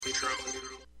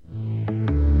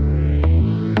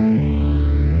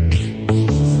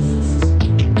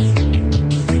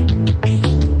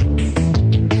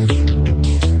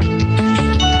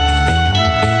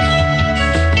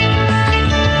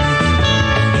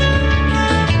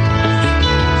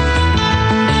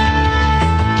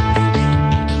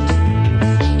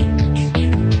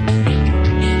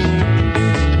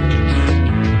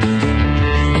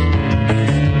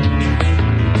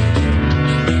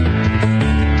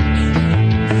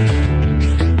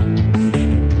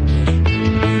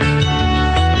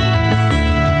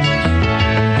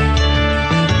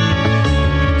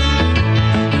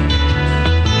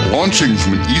Launching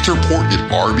from an ether port at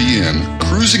RBN,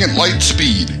 cruising at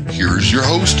Lightspeed, here's your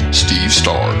host, Steve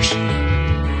Stars.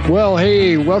 Well,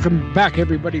 hey, welcome back,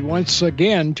 everybody, once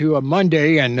again to a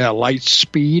Monday and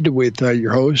Lightspeed with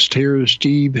your host here,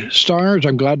 Steve Stars.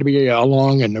 I'm glad to be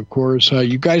along, and of course,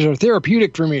 you guys are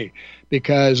therapeutic for me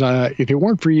because if it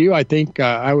weren't for you, I think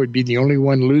I would be the only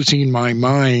one losing my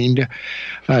mind.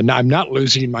 No, I'm not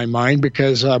losing my mind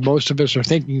because most of us are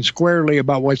thinking squarely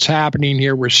about what's happening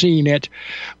here. We're seeing it.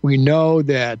 We know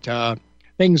that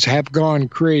things have gone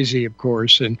crazy, of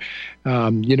course, and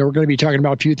we're going to be talking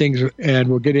about a few things, and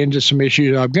we'll get into some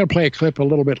issues. I'm going to play a clip a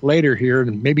little bit later here,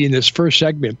 and maybe in this first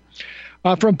segment,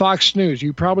 from Fox News.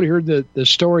 You probably heard the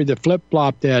story, the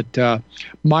flip-flop that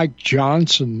Mike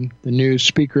Johnson, the new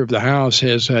Speaker of the House,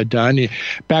 has done.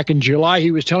 Back in July,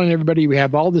 he was telling everybody we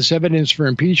have all this evidence for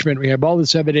impeachment. We have all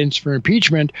this evidence for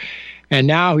impeachment. And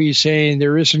now he's saying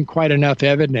there isn't quite enough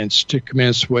evidence to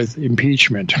commence with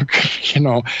impeachment.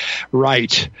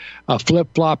 Right, a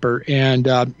flip-flopper.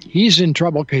 And he's in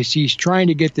trouble because he's trying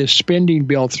to get this spending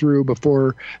bill through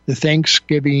before the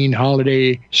Thanksgiving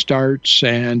holiday starts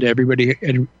and everybody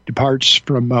departs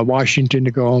from Washington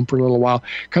to go home for a little while,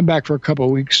 come back for a couple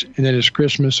of weeks, and then it's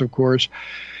Christmas, of course.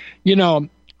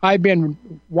 I've been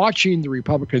watching the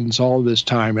Republicans all this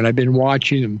time, and I've been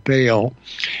watching them fail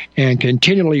and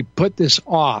continually put this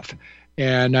off.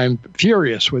 And I'm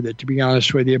furious with it, to be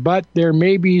honest with you. But there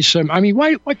may be some. I mean,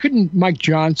 why couldn't Mike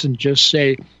Johnson just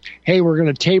say, hey, we're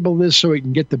going to table this so we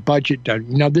can get the budget done?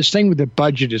 This thing with the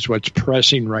budget is what's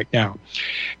pressing right now.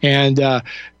 And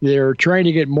they're trying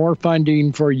to get more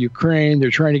funding for Ukraine. They're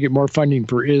trying to get more funding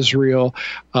for Israel.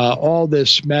 All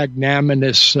this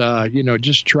magnanimous,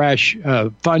 just trash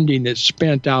funding that's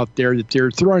spent out there, that they're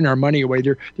throwing our money away.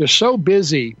 They're so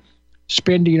busy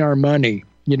spending our money,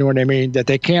 you know what I mean, that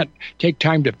they can't take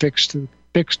time to fix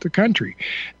the country.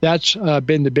 That's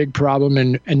been the big problem.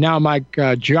 And now Mike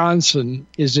Johnson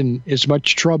is in as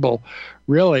much trouble,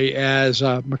 really, as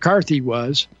McCarthy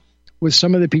was with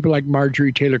some of the people like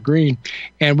Marjorie Taylor Greene.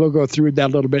 And we'll go through that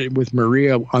a little bit with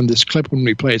Maria on this clip when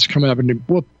we play. It's coming up, and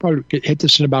we'll probably hit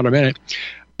this in about a minute.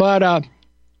 But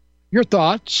your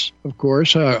thoughts, of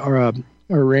course, are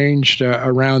arranged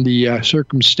around the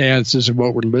circumstances of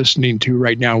what we're listening to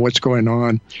right now, what's going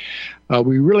on.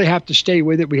 We really have to stay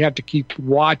with it. We have to keep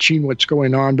watching what's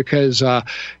going on because, I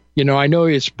know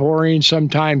it's boring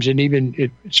sometimes, and even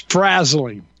it's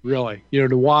frazzling, really,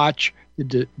 to watch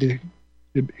the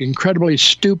incredibly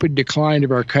stupid decline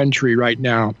of our country right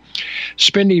now,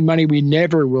 spending money we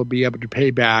never will be able to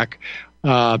pay back,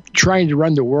 trying to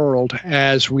run the world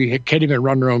as we can't even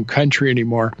run our own country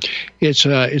anymore.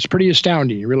 It's pretty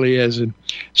astounding, it really is. And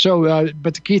so,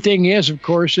 but the key thing is, of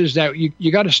course, is that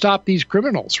you got to stop these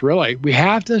criminals. Really, we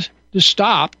have to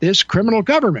stop this criminal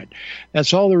government.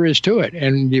 That's all there is to it.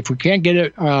 And if we can't get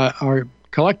it, our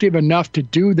collective enough to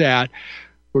do that,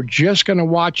 we're just going to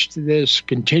watch this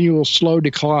continual slow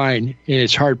decline, and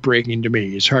it's heartbreaking to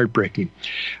me. It's heartbreaking.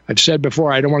 I've said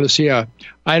before, I don't want to see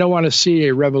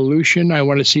a revolution. I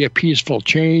want to see a peaceful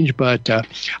change. But I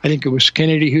think it was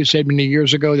Kennedy who said many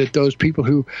years ago that those people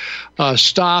who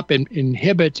stop and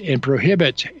inhibit and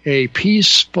prohibit a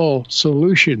peaceful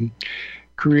solution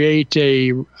create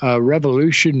a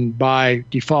revolution by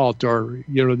default, or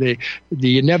the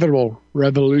inevitable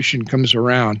revolution comes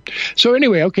around. So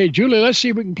anyway, okay, Julie, let's see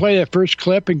if we can play that first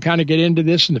clip and kind of get into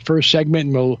this in the first segment,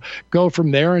 and we'll go from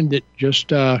there and just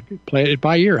play it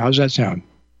by ear. How's that sound?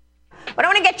 But I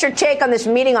want to get your take on this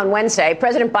meeting on Wednesday.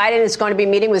 President Biden is going to be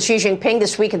meeting with Xi Jinping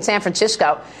this week in San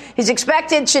Francisco. He's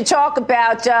expected to talk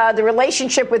about the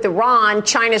relationship with Iran,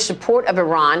 China's support of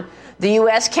Iran, the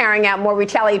U.S. carrying out more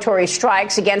retaliatory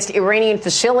strikes against Iranian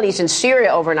facilities in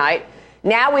Syria overnight.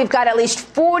 Now we've got at least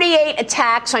 48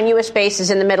 attacks on U.S.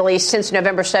 bases in the Middle East since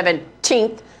November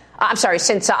 17th.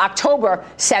 Since October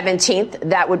 17th,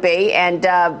 that would be. And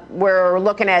we're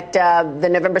looking at the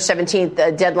November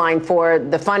 17th deadline for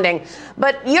the funding.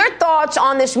 But your thoughts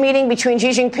on this meeting between Xi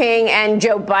Jinping and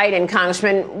Joe Biden,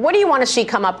 Congressman, what do you want to see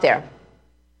come up there?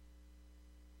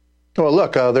 Well,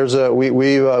 look, we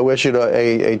issued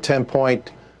a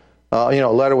 10-point,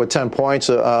 letter with 10 points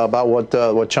about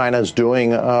what China is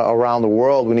doing around the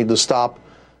world. We need to stop,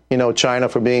 China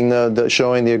from being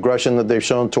showing the aggression that they've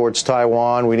shown towards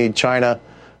Taiwan. We need China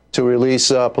to release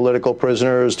political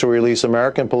prisoners, to release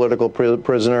American political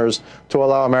prisoners, to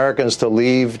allow Americans to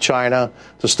leave China,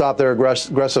 to stop their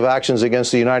aggressive actions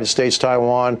against the United States,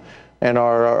 Taiwan, and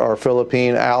our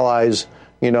Philippine allies,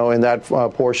 in that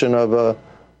portion of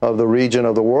the region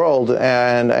of the world,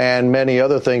 and many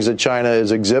other things that China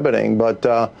is exhibiting. But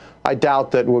I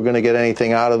doubt that we're going to get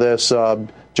anything out of this. Joe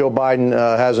Biden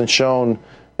hasn't shown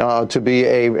to be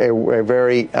a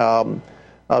very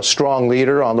a strong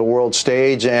leader on the world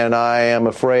stage, and I am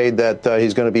afraid that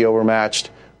he's going to be overmatched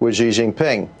with Xi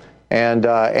Jinping.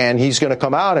 And he's going to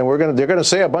come out, and they're going to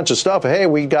say a bunch of stuff. Hey,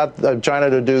 we got China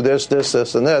to do this,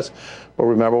 and this. But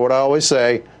remember what I always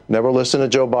say: never listen to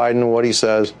Joe Biden, what he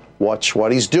says. Watch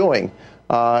what he's doing.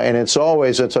 And it's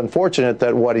unfortunate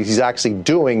that what he's actually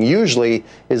doing usually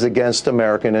is against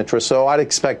American interests. So I'd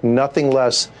expect nothing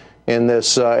less in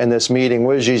this meeting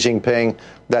with Xi Jinping,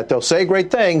 that they'll say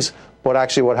great things, but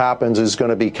actually what happens is going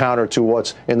to be counter to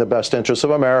what's in the best interest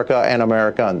of America and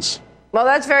Americans. Well,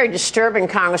 that's very disturbing,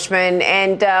 Congressman.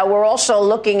 And we're also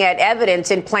looking at evidence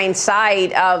in plain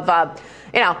sight of,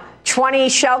 20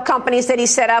 shell companies that he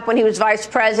set up when he was vice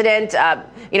president,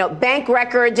 bank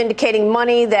records indicating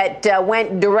money that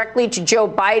went directly to Joe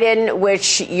Biden,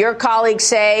 which your colleagues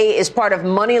say is part of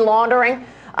money laundering.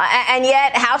 And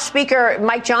yet House Speaker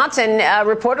Mike Johnson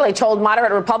reportedly told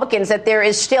moderate Republicans that there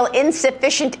is still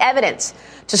insufficient evidence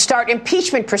to start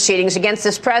impeachment proceedings against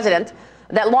this president,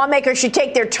 that lawmakers should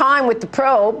take their time with the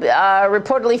probe,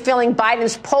 reportedly feeling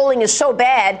Biden's polling is so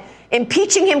bad,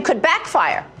 impeaching him could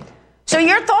backfire. So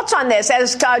your thoughts on this?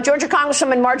 As Georgia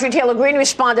Congresswoman Marjorie Taylor Greene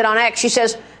responded on X, she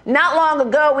says, not long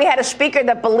ago, we had a speaker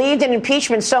that believed in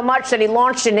impeachment so much that he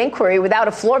launched an inquiry without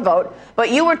a floor vote.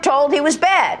 But you were told he was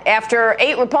bad. After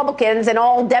 8 Republicans and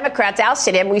all Democrats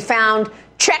ousted him, we found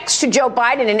checks to Joe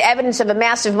Biden and evidence of a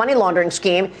massive money laundering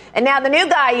scheme. And now the new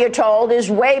guy, you're told, is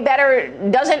way better,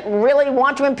 doesn't really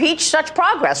want to impeach such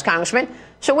progress, Congressman.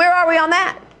 So where are we on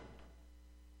that?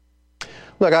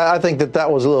 Look, I think that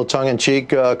was a little tongue-in-cheek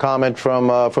comment from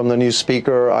the new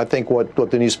speaker. I think what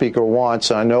the new speaker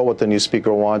wants, I know what the new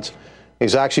speaker wants,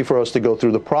 is actually for us to go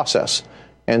through the process.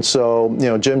 And so,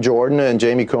 Jim Jordan and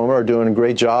Jamie Comer are doing a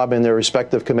great job in their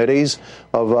respective committees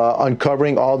of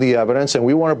uncovering all the evidence. And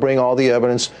we want to bring all the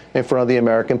evidence in front of the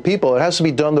American people. It has to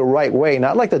be done the right way,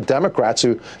 not like the Democrats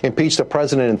who impeached the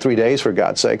president in 3 days, for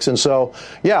God's sakes. And so,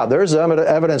 yeah, there's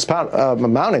evidence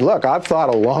mounting. Look, I've thought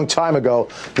a long time ago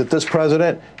that this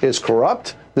president is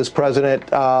corrupt. This president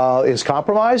is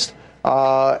compromised.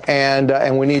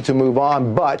 And we need to move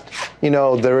on. But,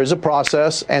 there is a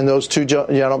process, and those two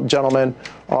gentlemen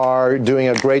are doing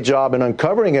a great job in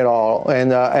uncovering it all.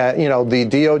 And, the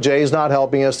DOJ is not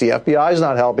helping us. The FBI is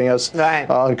not helping us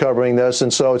uncovering this.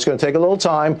 And so it's going to take a little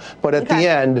time. But at the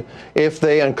end, if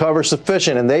they uncover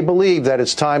sufficient and they believe that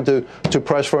it's time to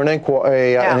press for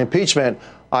an impeachment,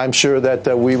 I'm sure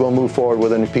that we will move forward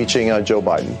with impeaching Joe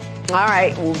Biden. All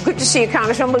right. Well, good to see you,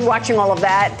 Congressman. We'll be watching all of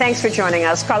that. Thanks for joining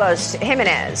us. Carlos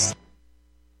Jimenez.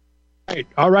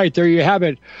 All right. There you have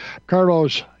it.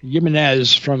 Carlos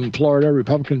Jimenez from Florida,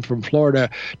 Republican from Florida,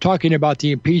 talking about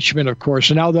the impeachment, of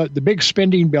course. And now the big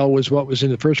spending bill was what was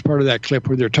in the first part of that clip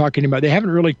where they're talking about. They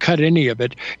haven't really cut any of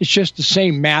it. It's just the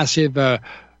same massive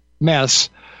mess.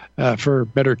 For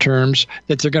better terms,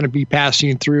 that they're going to be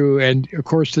passing through. And, of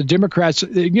course, the Democrats,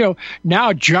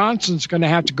 now Johnson's going to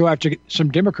have to go after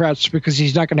some Democrats because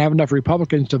he's not going to have enough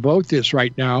Republicans to vote this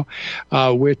right now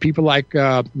with people like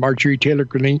Marjorie Taylor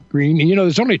Greene.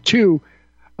 There's only 2.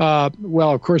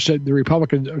 Of course, the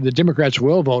Republicans or the Democrats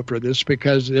will vote for this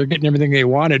because they're getting everything they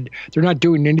wanted. They're not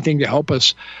doing anything to help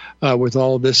us with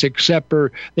all of this, except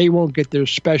for they won't get their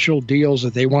special deals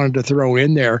that they wanted to throw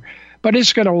in there. But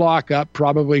it's going to lock up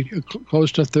probably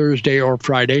close to Thursday or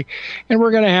Friday, and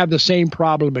we're going to have the same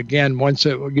problem again once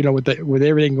with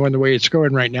everything going the way it's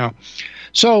going right now.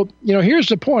 So here's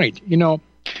the point. The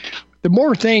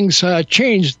more things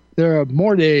change, the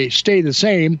more they stay the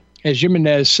same. As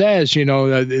Jimenez says,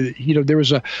 there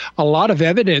was a lot of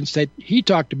evidence that he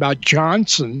talked about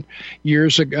Johnson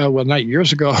years ago. Well, not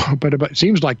years ago, but it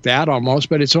seems like that almost.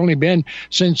 But it's only been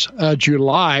since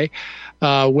July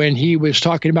when he was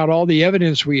talking about all the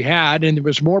evidence we had, and there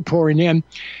was more pouring in.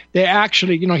 They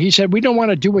actually, he said, we don't want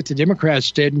to do what the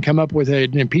Democrats did and come up with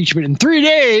an impeachment in 3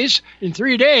 days. In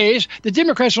 3 days, the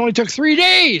Democrats only took 3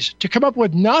 days to come up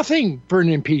with nothing for an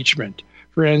impeachment,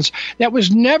 friends. That was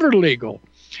never legal.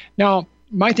 Now,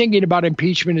 my thinking about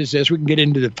impeachment is this. We can get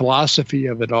into the philosophy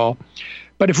of it all.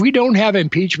 But if we don't have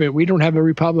impeachment, we don't have a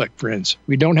republic, friends.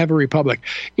 We don't have a republic.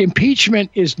 Impeachment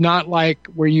is not like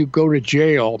where you go to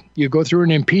jail. You go through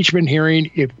an impeachment hearing.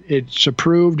 If it's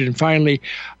approved, and finally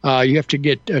you have to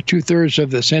get 2/3 of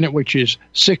the Senate, which is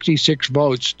 66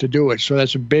 votes to do it. So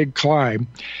that's a big climb.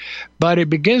 But it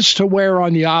begins to wear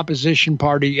on the opposition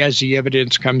party as the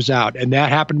evidence comes out. And that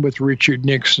happened with Richard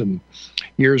Nixon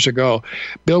years ago.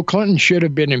 Bill Clinton should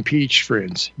have been impeached,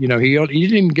 friends. He didn't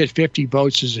even get 50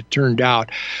 votes as it turned out.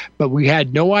 But we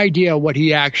had no idea what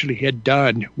he actually had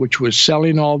done, which was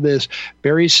selling all this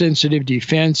very sensitive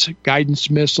defense guidance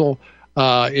missile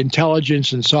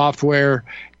intelligence and software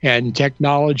and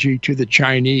technology to the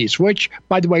Chinese, which,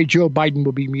 by the way, Joe Biden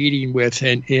will be meeting with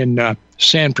in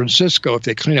San Francisco if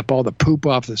they clean up all the poop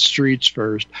off the streets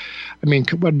first. I mean,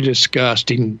 what a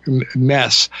disgusting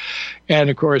mess.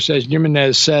 And, of course, as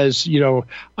Jimenez says,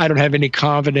 I don't have any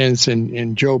confidence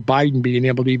in Joe Biden being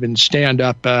able to even stand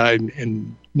up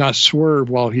and not swerve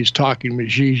while he's talking with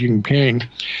Xi Jinping.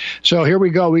 So here we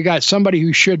go. We got somebody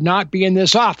who should not be in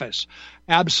this office.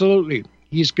 Absolutely.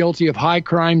 He's guilty of high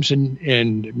crimes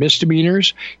and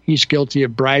misdemeanors. He's guilty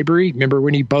of bribery. Remember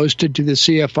when he boasted to the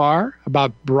CFR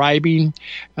about bribing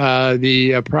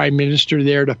the prime minister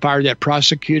there to fire that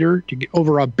prosecutor to get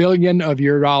over $1 billion of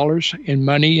your dollars in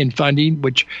money and funding,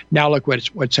 which now look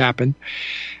what's happened.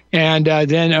 And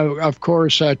then, of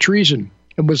course, treason.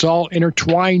 It was all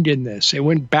intertwined in this. It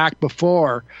went back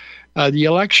before the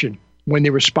election, when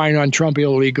they were spying on Trump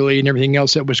illegally and everything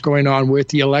else that was going on with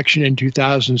the election in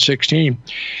 2016.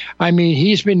 I mean,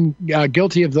 he's been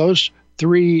guilty of those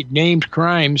 3 named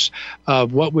crimes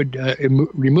of what would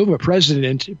remove a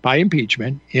president by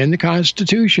impeachment in the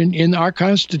Constitution, in our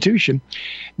Constitution.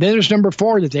 Then there's number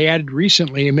 4 that they added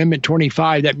recently, Amendment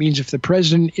 25. That means if the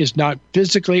president is not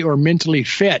physically or mentally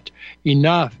fit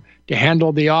enough to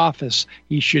handle the office,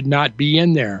 he should not be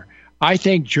in there. I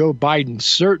think Joe Biden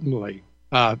certainly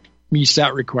meets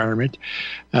that requirement.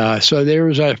 So there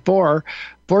was a 4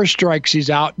 strikes, he's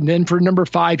out. And then for number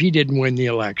 5, he didn't win the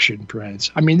election, friends.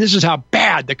 I mean, this is how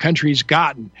bad the country's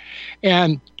gotten.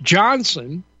 And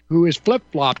Johnson, who has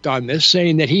flip-flopped on this,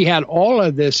 saying that he had all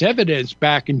of this evidence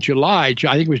back in July,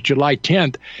 I think it was July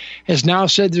 10th, has now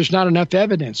said there's not enough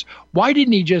evidence. Why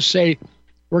didn't he just say,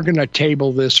 we're going to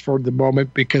table this for the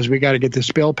moment because we got to get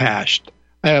this bill passed?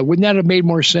 Wouldn't that have made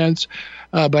more sense?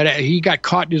 But he got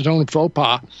caught in his own faux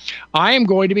pas. I am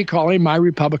going to be calling my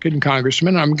Republican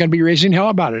congressman. I'm going to be raising hell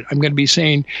about it. I'm going to be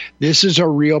saying this is a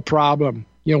real problem.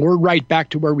 We're right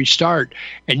back to where we start.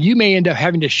 And you may end up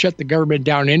having to shut the government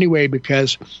down anyway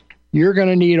because you're going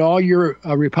to need all your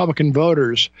Republican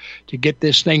voters to get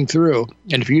this thing through.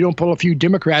 And if you don't pull a few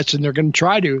Democrats, and they're going to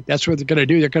try to, that's what they're going to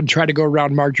do. They're going to try to go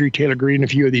around Marjorie Taylor Greene and a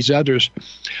few of these others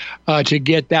to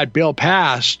get that bill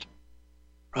passed.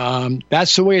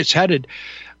 That's the way it's headed.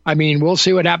 I mean, we'll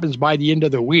see what happens by the end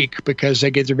of the week because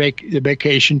they get their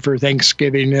vacation for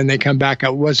Thanksgiving and they come back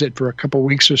out, was it for a couple of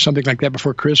weeks or something like that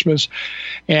before Christmas,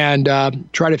 and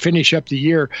try to finish up the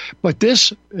year. But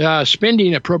this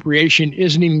spending appropriation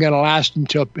isn't even going to last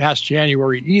until past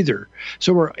January either.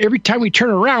 So every time we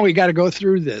turn around, we got to go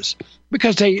through this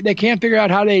because they can't figure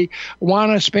out how they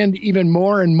want to spend even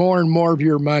more and more and more of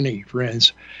your money,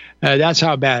 friends. That's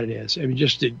how bad it is. I mean,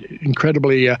 just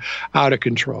incredibly out of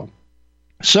control.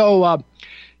 So,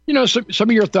 some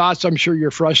of your thoughts, I'm sure you're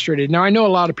frustrated. Now, I know a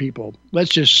lot of people. Let's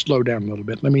just slow down a little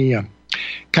bit. Let me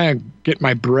kind of get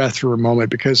my breath for a moment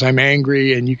because I'm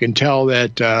angry, and you can tell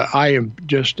that I am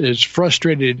just as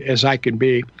frustrated as I can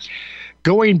be.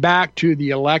 Going back to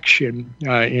the election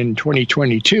in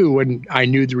 2022, when I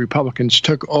knew the Republicans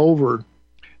took over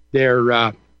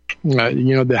their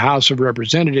the House of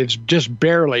Representatives just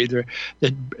barely. The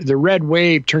red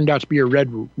wave turned out to be a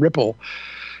red ripple.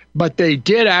 But they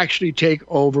did actually take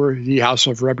over the House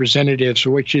of Representatives,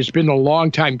 which has been a long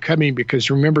time coming because,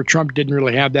 remember, Trump didn't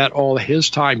really have that all his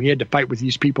time. He had to fight with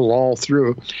these people all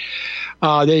through.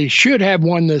 They should have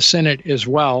won the Senate as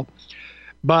well.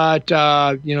 But,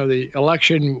 the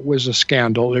election was a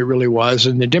scandal. It really was.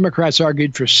 And the Democrats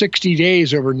argued for 60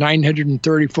 days over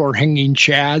 934 hanging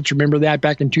chads. Remember that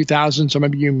back in 2000? Some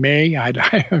of you may.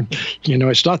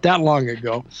 It's not that long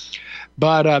ago.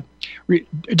 But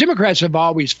Democrats have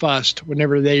always fussed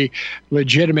whenever they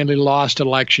legitimately lost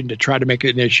election to try to make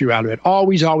an issue out of it.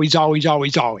 Always, always, always,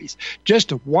 always, always.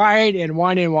 Just whine and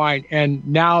whine and whine. And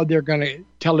now they're going to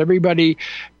tell everybody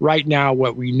right now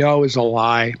what we know is a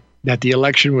lie, that the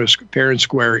election was fair and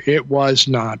square. It was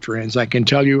not, friends. I can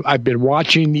tell you, I've been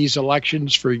watching these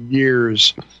elections for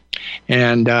years.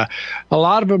 And a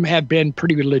lot of them have been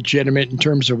pretty legitimate in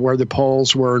terms of where the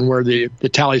polls were and where the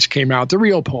tallies came out, the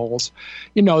real polls.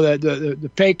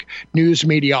 The fake news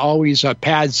media always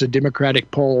pads the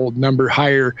Democratic poll number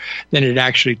higher than it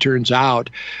actually turns out.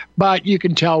 But you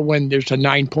can tell when there's a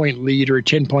 9-point lead or a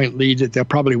 10-point lead that they'll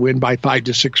probably win by 5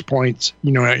 to 6 points.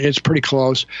 It's pretty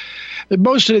close.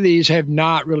 Most of these have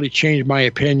not really changed my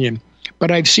opinion. But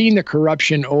I've seen the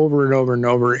corruption over and over and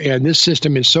over, and this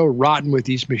system is so rotten with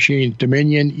these machines,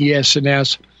 Dominion,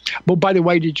 ES&S. Well, by the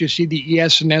way, did you see the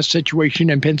ES&S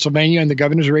situation in Pennsylvania in the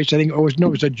governor's race? It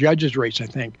was a judge's race, I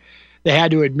think. They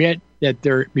had to admit that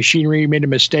their machinery made a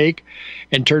mistake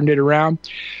and turned it around.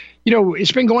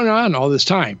 It's been going on all this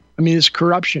time. I mean, it's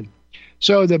corruption.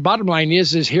 So the bottom line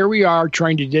is here we are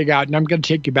trying to dig out, and I'm going to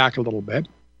take you back a little bit.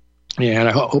 And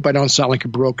I hope I don't sound like a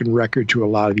broken record to a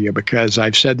lot of you, because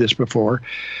I've said this before.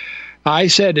 I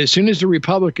said as soon as the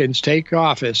Republicans take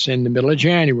office in the middle of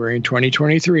January in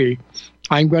 2023,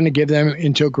 I'm going to give them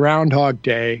until Groundhog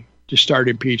Day to start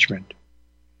impeachment.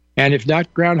 And if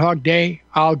not Groundhog Day,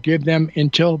 I'll give them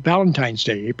until Valentine's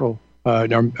Day,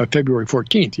 February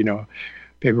 14th,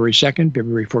 February 2nd,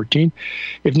 February 14th.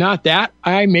 If not that,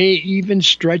 I may even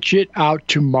stretch it out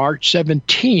to March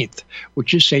 17th,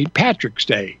 which is St. Patrick's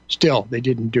Day. Still, they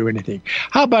didn't do anything.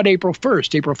 How about April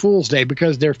 1st, April Fool's Day,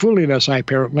 because they're fooling us,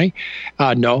 apparently.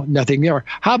 No, nothing there.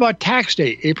 How about Tax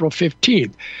Day, April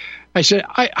 15th? I said,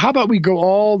 how about we go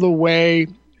all the way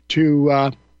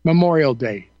to Memorial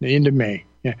Day, the end of May?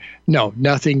 Yeah. No,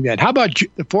 nothing then. How about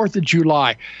the 4th of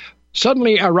July?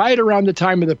 Suddenly, right around the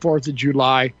time of the 4th of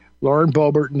July, Lauren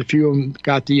Boebert and a few of them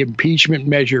got the impeachment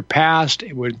measure passed.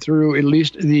 It went through at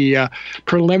least the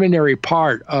preliminary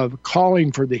part of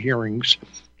calling for the hearings.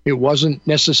 It wasn't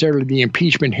necessarily the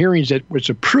impeachment hearings that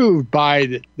was approved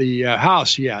by the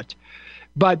House yet,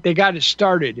 but they got it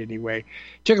started anyway.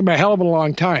 It took them a hell of a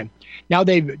long time. Now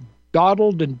they've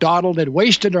dawdled and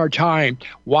wasted our time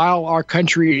while our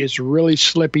country is really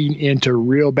slipping into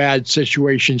real bad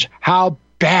situations. How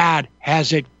bad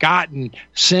has it gotten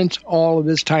since all of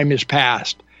this time has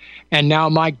passed? And now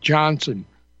Mike Johnson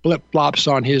flip-flops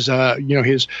on his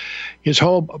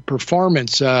whole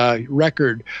performance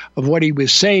record of what he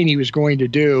was saying he was going to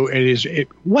do. And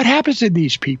what happens to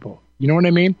these people? You know what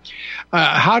I mean?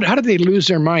 How do they lose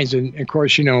their minds? And of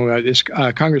course, this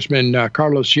Congressman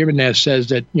Carlos Jimenez says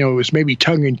that, it was maybe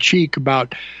tongue-in-cheek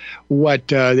about what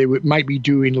they might be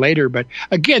doing later. But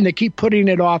again, they keep putting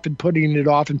it off and putting it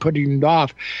off and putting it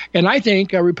off. And I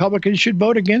think Republicans should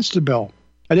vote against the bill.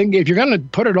 I think if you're going to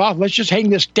put it off, let's just hang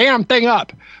this damn thing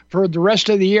up for the rest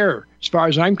of the year, as far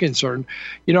as I'm concerned.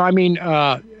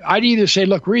 I'd either say,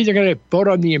 look, we're either going to vote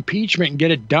on the impeachment and get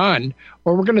it done,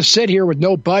 or we're going to sit here with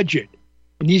no budget.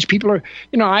 And these people are,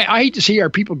 I hate to see our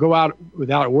people go out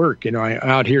without work,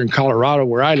 out here in Colorado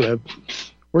where I live.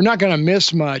 We're not going to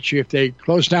miss much if they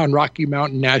close down Rocky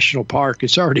Mountain National Park.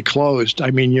 It's already closed.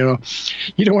 I mean, you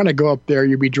don't want to go up there.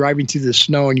 You'd be driving through the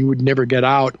snow and you would never get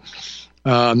out.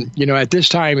 At this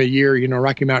time of year,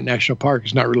 Rocky Mountain National Park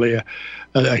is not really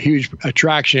a huge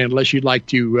attraction unless you'd like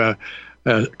to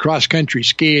cross-country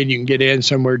ski and you can get in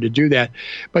somewhere to do that.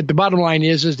 But the bottom line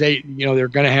is they're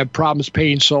going to have problems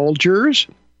paying soldiers.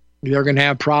 They're going to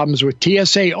have problems with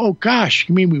TSA. Oh, gosh,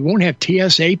 you mean we won't have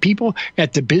TSA people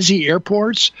at the busy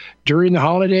airports during the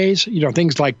holidays?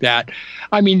 Things like that.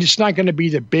 I mean, it's not going to be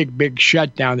the big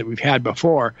shutdown that we've had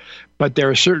before, but there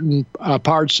are certain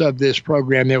parts of this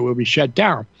program that will be shut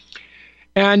down.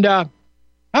 And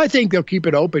I think they'll keep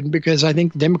it open because I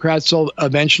think the Democrats will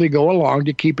eventually go along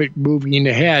to keep it moving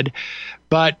ahead.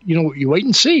 But, you wait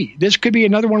and see. This could be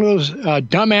another one of those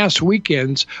dumbass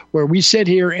weekends where we sit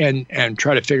here and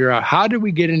try to figure out how do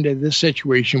we get into this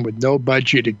situation with no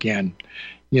budget again.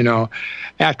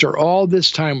 After all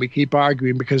this time, we keep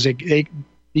arguing because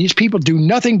these people do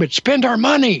nothing but spend our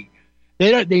money.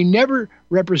 They never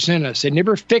represent us. They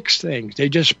never fix things. They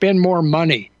just spend more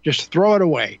money, just throw it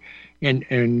away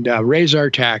and raise our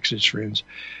taxes, friends.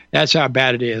 That's how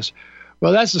bad it is.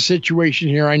 Well, that's the situation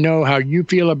here. I know how you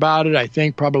feel about it. I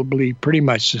think probably pretty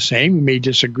much the same. You may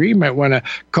disagree. You might want to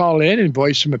call in and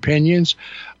voice some opinions.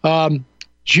 Xi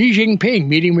Jinping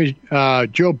meeting with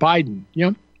Joe Biden.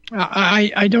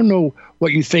 I don't know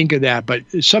what you think of that, but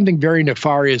it's something very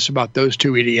nefarious about those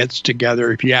two idiots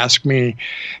together, if you ask me.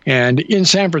 And in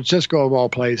San Francisco, of all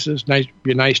places,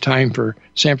 be a nice time for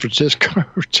San Francisco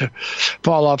to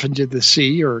fall off into the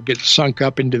sea or get sunk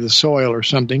up into the soil or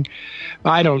something.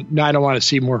 I don't want to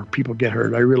see more people get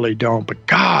hurt. I really don't. But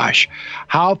gosh,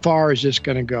 how far is this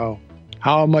going to go?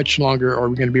 How much longer are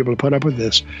we going to be able to put up with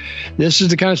this? This is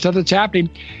the kind of stuff that's happening.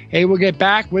 Hey, we'll get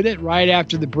back with it right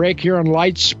after the break here on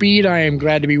Lightspeed. I am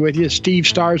glad to be with you. Steve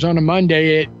Stars on a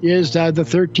Monday. It is the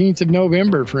 13th of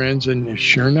November, friends. And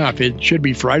sure enough, it should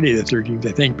be Friday the 13th,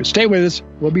 I think. But stay with us.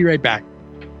 We'll be right back.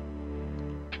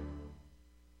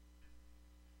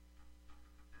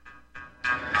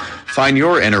 Find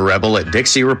your inner rebel at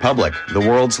Dixie Republic, the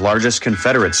world's largest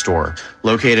Confederate store,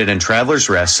 located in Travelers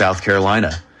Rest, South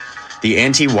Carolina. The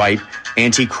anti-white,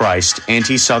 anti-Christ,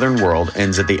 anti-Southern world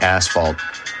ends at the asphalt.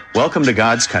 Welcome to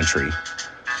God's country.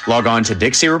 Log on to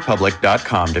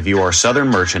DixieRepublic.com to view our Southern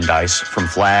merchandise, from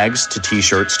flags to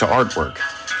T-shirts to artwork.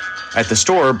 At the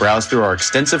store, browse through our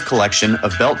extensive collection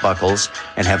of belt buckles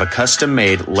and have a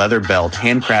custom-made leather belt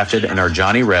handcrafted in our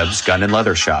Johnny Rebs Gun and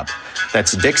Leather Shop.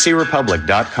 That's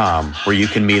DixieRepublic.com, where you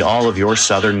can meet all of your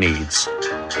Southern needs.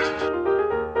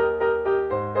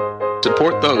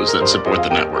 Support those that support the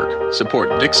network.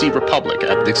 Support Dixie Republic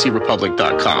at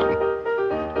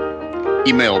dixierepublic.com.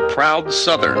 Email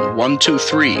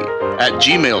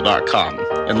proudsouthern123@gmail.com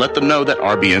and let them know that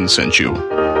RBN sent you.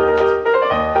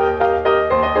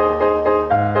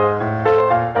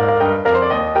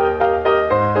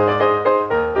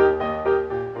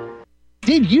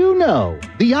 Did you know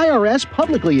the IRS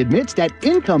publicly admits that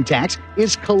income tax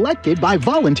is collected by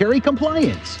voluntary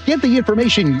compliance? Get the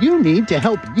information you need to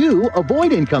help you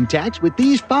avoid income tax with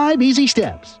these 5 easy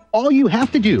steps. All you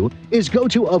have to do is go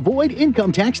to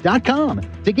avoidincometax.com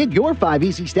to get your 5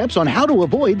 easy steps on how to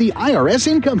avoid the IRS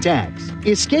income tax.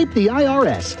 Escape the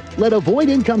IRS. Let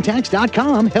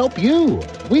avoidincometax.com help you.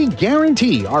 We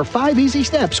guarantee our 5 easy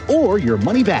steps or your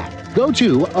money back. Go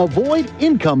to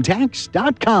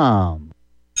avoidincometax.com.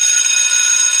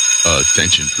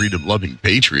 Attention, freedom-loving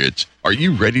patriots. Are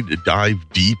you ready to dive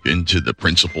deep into the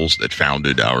principles that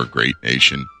founded our great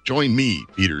nation? Join me,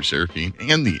 Peter Serafine,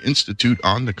 and the Institute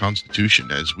on the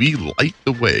Constitution as we light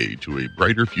the way to a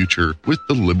brighter future with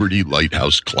the Liberty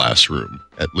Lighthouse Classroom.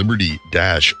 At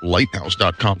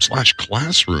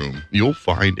liberty-lighthouse.com/classroom, you'll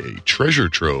find a treasure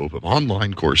trove of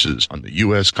online courses on the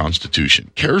U.S. Constitution,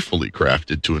 carefully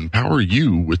crafted to empower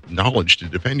you with knowledge to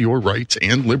defend your rights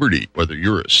and liberty. Whether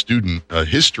you're a student, a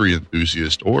history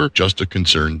enthusiast, or just a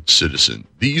concerned citizen,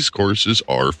 these courses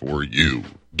are for you.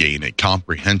 Gain a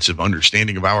comprehensive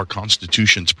understanding of our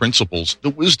Constitution's principles, the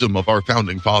wisdom of our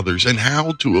founding fathers, and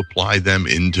how to apply them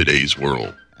in today's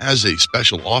world. As a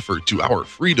special offer to our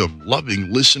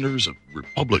freedom-loving listeners of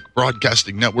Republic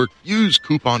Broadcasting Network, use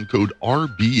coupon code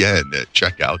RBN at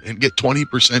checkout and get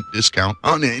 20% discount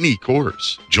on any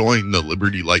course. Join the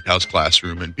Liberty Lighthouse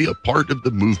Classroom and be a part of the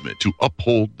movement to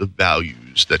uphold the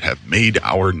values that have made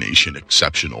our nation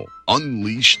exceptional.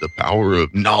 Unleash the power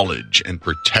of knowledge and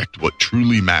protect what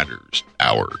truly matters,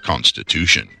 our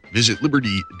Constitution. Visit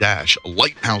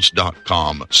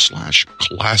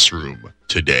liberty-lighthouse.com/classroom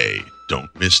today. Don't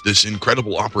miss this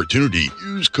incredible opportunity.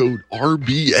 Use code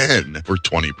RBN for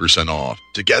 20% off.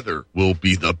 Together, we'll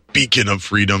be the beacon of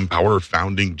freedom our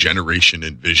founding generation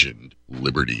envisioned.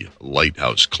 Liberty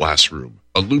Lighthouse Classroom.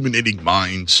 Illuminating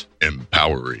minds,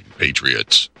 empowering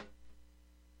patriots.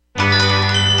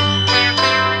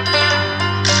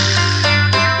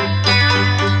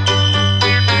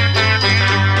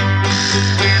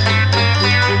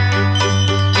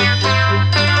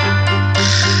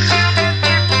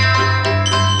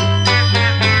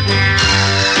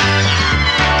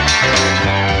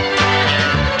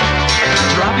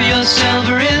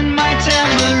 Silver in my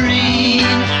tambourine,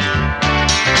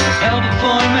 help a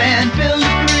poor man build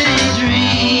a pretty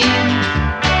dream.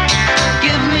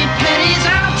 Give me pennies,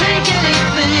 I'll take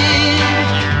anything.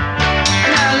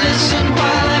 Now listen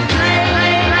while I play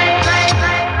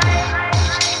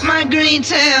my green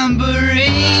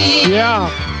tambourine.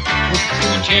 Yeah,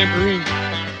 green tambourine.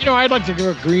 You know, I'd like to give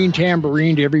a green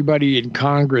tambourine to everybody in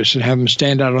Congress and have them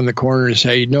stand out on the corner and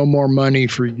say, no more money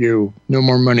for you. No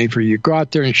more money for you. Go out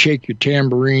there and shake your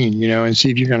tambourine, you know, and see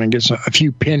if you're going to get a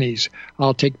few pennies.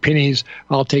 I'll take pennies.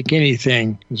 I'll take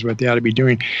anything is what they ought to be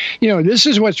doing. You know, this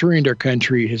is what's ruined our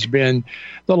country has been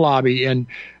the lobby. And,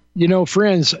 you know,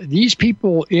 friends, these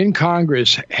people in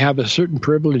Congress have a certain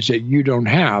privilege that you don't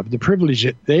have. The privilege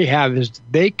that they have is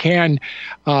they can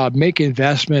make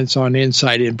investments on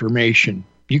inside information.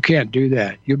 You can't do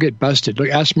that. You'll get busted. Look,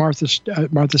 ask Martha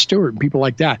Stewart and people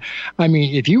like that. I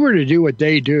mean, if you were to do what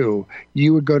they do,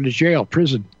 you would go to jail,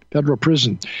 prison, federal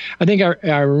prison. I think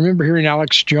I remember hearing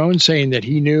Alex Jones saying that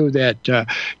he knew that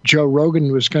Joe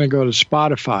Rogan was going to go to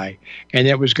Spotify and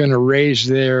that was going to raise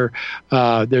their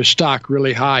stock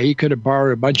really high. He could have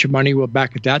borrowed a bunch of money. Well,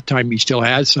 back at that time, he still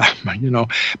had some, you know,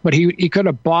 but he could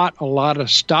have bought a lot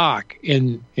of stock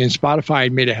in Spotify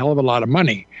and made a hell of a lot of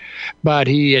money. But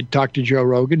he had talked to Joe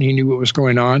Rogan. He knew what was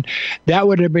going on. That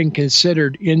would have been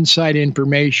considered inside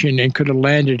information and could have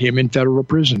landed him in federal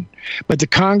prison. But the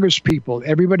Congress people,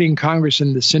 everybody in Congress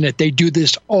and the Senate, they do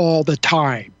this all the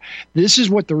time. This is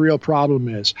what the real problem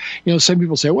is. You know, some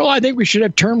people say, well, I think we should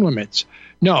have term limits.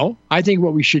 No, I think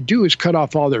what we should do is cut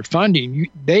off all their funding.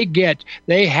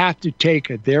 They have to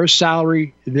take their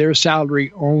salary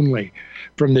only.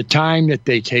 From the time that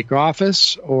they take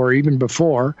office or even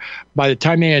before, by the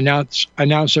time they announce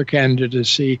their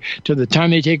candidacy to the time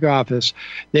they take office,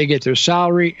 they get their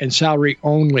salary and salary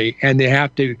only, and they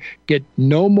have to get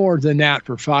no more than that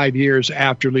for 5 years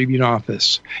after leaving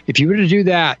office. If you were to do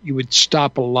that, you would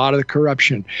stop a lot of the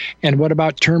corruption. And what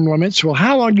about term limits? Well,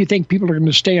 how long do you think people are going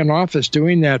to stay in office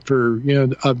doing that for, you know,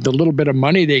 the little bit of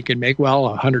money they can make?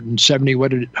 Well,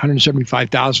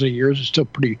 $175,000 a year is still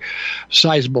pretty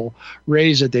sizable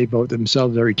raise that they vote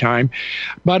themselves every time.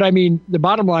 But I mean, the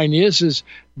bottom line is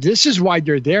this is why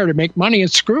they're there, to make money and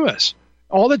screw us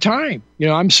all the time. You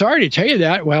know, I'm sorry to tell you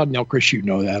that. Well, no, Chris, you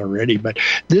know that already, but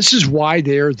this is why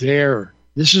they're there.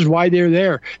 This is why they're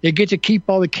there. They get to keep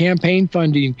all the campaign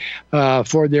funding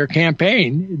for their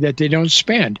campaign that they don't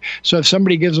spend. So if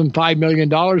somebody gives them $5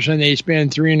 million and they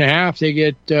spend $3.5 million, they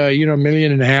get $1.5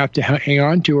 million to hang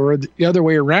on to, or the other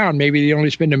way around. Maybe they only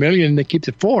spend $1 million and they keep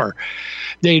the $4 million.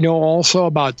 They know also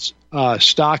about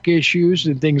stock issues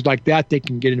and things like that. They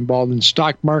can get involved in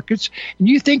stock markets. And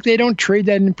you think they don't trade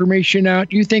that information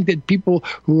out? You think that people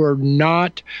who are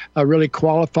not really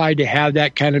qualified to have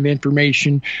that kind of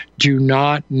information do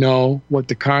not know what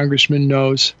the congressman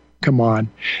knows? Come on.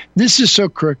 This is so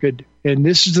crooked. And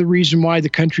this is the reason why the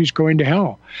country's going to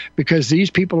hell, because these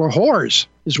people are whores,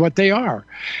 is what they are.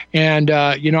 And,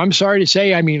 I'm sorry to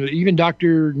say, I mean, even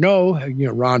Dr. No,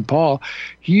 Ron Paul,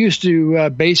 he used to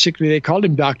basically, they called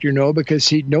him Dr. No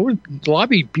because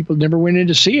lobby people never went in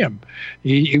to see him.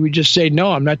 He would just say,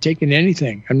 no, I'm not taking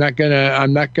anything. I'm going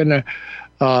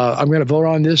to vote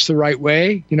on this the right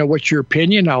way. What's your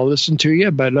opinion? I'll listen to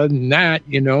you. But other than that,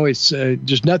 it's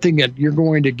there's nothing that you're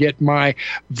going to get my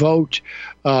vote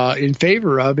in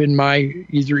favor of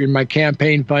either in my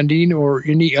campaign funding or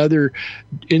any other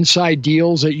inside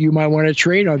deals that you might want to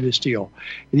trade on this deal.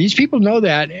 And these people know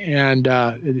that, and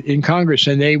in Congress,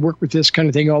 and they work with this kind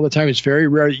of thing all the time. It's very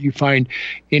rare that you find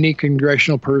any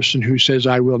congressional person who says,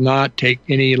 I will not take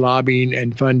any lobbying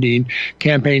and funding,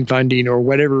 campaign funding, or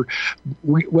whatever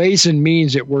ways and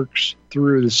means it works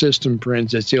through the system,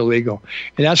 friends. That's illegal.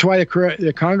 And that's why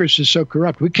the Congress is so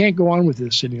corrupt. We can't go on with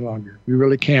this any longer. We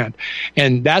really can't.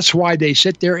 And that's why they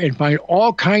sit there and find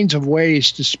all kinds of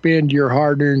ways to spend your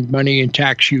hard-earned money and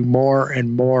tax you more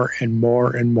and more and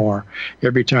more and more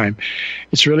every time.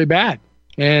 It's really bad.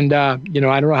 And, I don't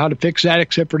know how to fix that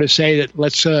except for to say that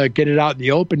let's get it out in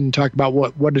the open and talk about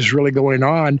what is really going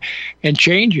on and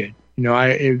change it.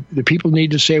 The people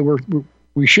need to say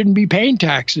we shouldn't be paying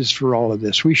taxes for all of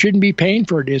this. We shouldn't be paying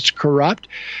for it. It's corrupt.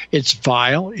 It's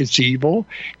vile. It's evil.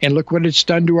 And look what it's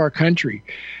done to our country.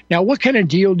 Now, what kind of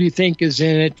deal do you think is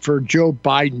in it for Joe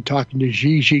Biden talking to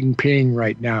Xi Jinping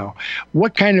right now?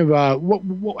 What kind of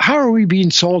how are we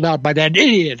being sold out by that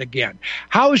idiot again?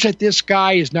 How is it this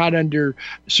guy is not under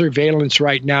surveillance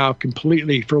right now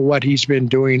completely for what he's been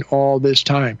doing all this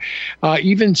time?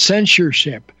 Even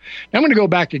censorship. Now, I'm going to go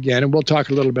back again, and we'll talk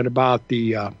a little bit about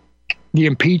the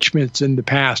impeachments in the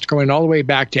past, going all the way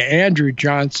back to Andrew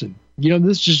Johnson.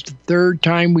 This is the third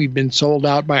time we've been sold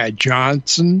out by a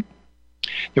Johnson.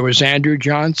 There was Andrew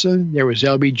Johnson, there was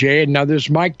LBJ, and now there's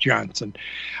Mike Johnson.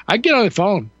 I get on the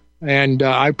phone, and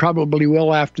I probably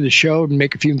will after the show, and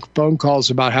make a few phone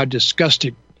calls about how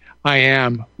disgusted I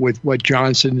am with what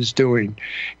Johnson is doing.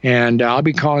 And I'll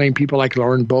be calling people like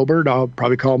Lauren Boebert. I'll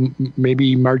probably call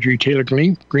maybe Marjorie Taylor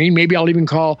Greene. Maybe I'll even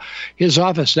call his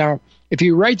office. Now, if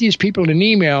you write these people an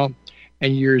email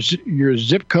and your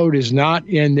zip code is not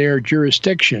in their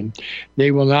jurisdiction, they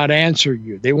will not answer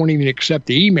you. They won't even accept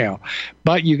the email.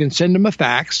 But you can send them a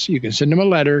fax. You can send them a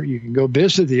letter. You can go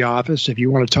visit the office. If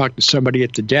you want to talk to somebody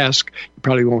at the desk, you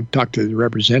probably won't talk to the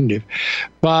representative.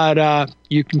 But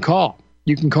you can call.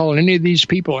 You can call any of these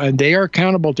people, and they are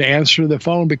accountable to answer the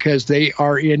phone because they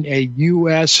are in a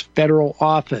U.S. federal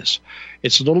office.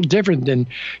 It's a little different than,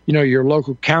 your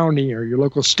local county or your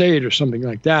local state or something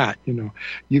like that.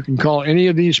 You can call any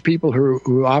of these people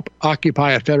who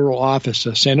occupy a federal office,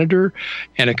 a senator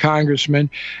and a congressman,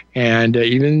 and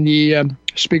even the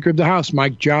Speaker of the House,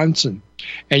 Mike Johnson.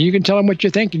 And you can tell them what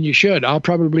you think, and you should. I'll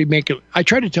probably I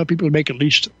try to tell people to make at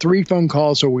least 3 phone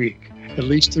calls a week, at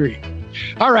least 3.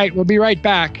 All right, we'll be right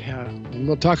back. And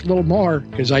we'll talk a little more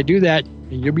because I do that,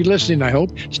 and you'll be listening, I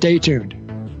hope. Stay tuned.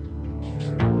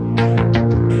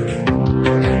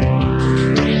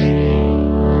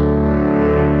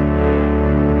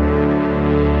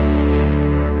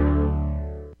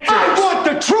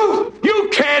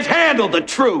 The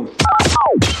truth.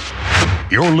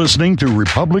 You're listening to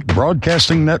Republic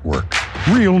Broadcasting Network.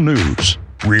 Real news,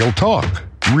 real talk,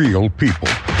 real people.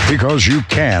 Because you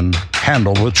can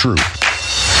handle the truth.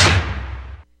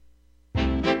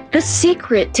 The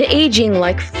secret to aging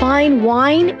like fine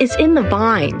wine is in the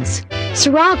vines.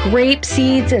 Syrah grape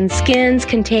seeds and skins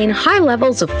contain high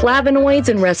levels of flavonoids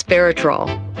and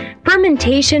resveratrol.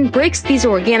 Fermentation breaks these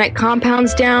organic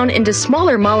compounds down into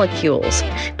smaller molecules,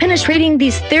 penetrating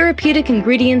these therapeutic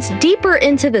ingredients deeper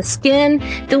into the skin,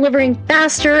 delivering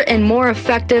faster and more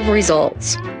effective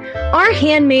results. Our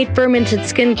handmade fermented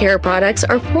skincare products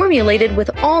are formulated with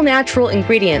all natural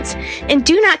ingredients and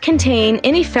do not contain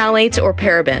any phthalates or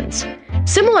parabens.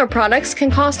 Similar products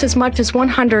can cost as much as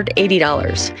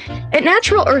 $180. At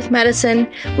Natural Earth Medicine,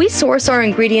 we source our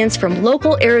ingredients from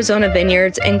local Arizona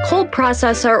vineyards and cold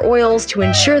process our oils to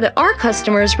ensure that our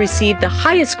customers receive the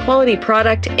highest quality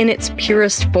product in its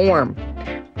purest form.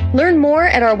 Learn more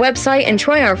at our website and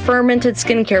try our fermented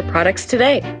skincare products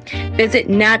today. Visit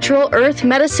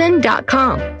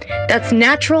naturalearthmedicine.com. That's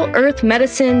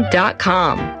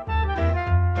naturalearthmedicine.com.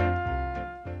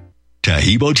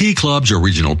 Tahibo Tea Club's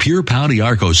original Pure Pau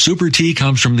Arco Super Tea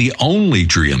comes from the only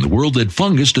tree in the world that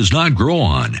fungus does not grow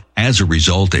on. As a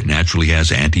result, it naturally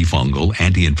has antifungal,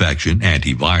 anti-infection,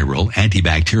 antiviral,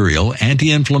 antibacterial,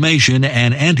 anti-inflammation,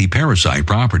 and anti-parasite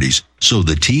properties. So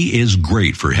the tea is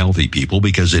great for healthy people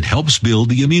because it helps build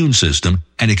the immune system,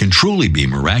 and it can truly be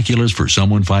miraculous for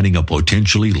someone fighting a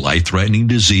potentially life-threatening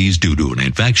disease due to an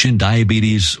infection,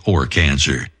 diabetes, or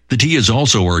cancer. The tea is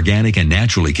also organic and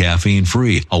naturally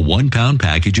caffeine-free. A 1-pound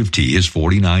package of tea is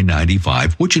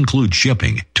 $49.95, which includes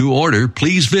shipping. To order,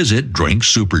 please visit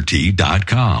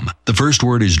drinksupertea.com. The first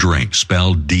word is drink,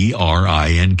 spelled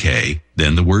D-R-I-N-K,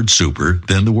 then the word super,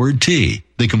 then the word tea.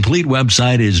 The complete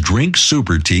website is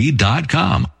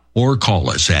drinksupertea.com. Or call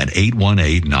us at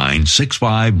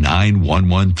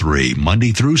 818-965-9113,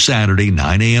 Monday through Saturday,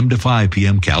 9 a.m. to 5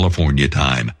 p.m. California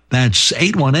time. That's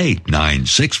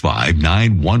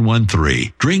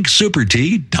 818-965-9113,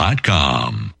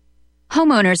 drinksupertea.com.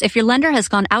 Homeowners, if your lender has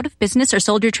gone out of business or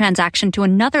sold your transaction to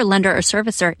another lender or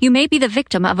servicer, you may be the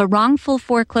victim of a wrongful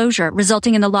foreclosure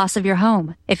resulting in the loss of your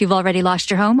home. If you've already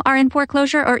lost your home, are in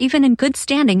foreclosure, or even in good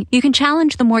standing, you can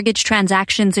challenge the mortgage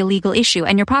transaction's illegal issue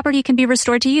and your property can be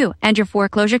restored to you, and your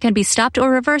foreclosure can be stopped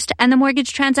or reversed and the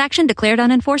mortgage transaction declared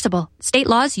unenforceable. State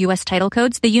laws, U.S. title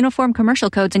codes, the Uniform Commercial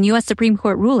Codes, and U.S. Supreme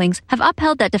Court rulings have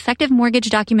upheld that defective mortgage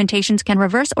documentations can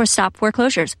reverse or stop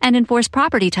foreclosures and enforce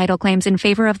property title claims in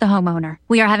favor of the homeowner.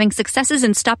 We are having successes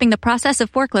in stopping the process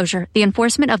of foreclosure, the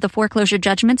enforcement of the foreclosure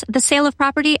judgments, the sale of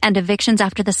property, and evictions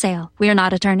after the sale. We are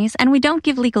not attorneys, and we don't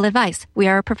give legal advice. We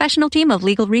are a professional team of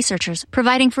legal researchers,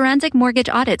 providing forensic mortgage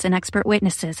audits and expert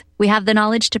witnesses. We have the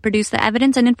knowledge to produce the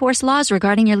evidence and enforce laws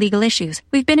regarding your legal issues.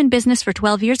 We've been in business for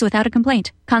 12 years without a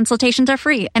complaint. Consultations are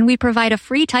free, and we provide a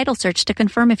free title search to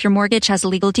confirm if your mortgage has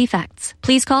legal defects.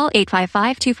 Please call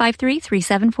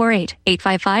 855-253-3748.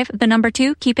 855,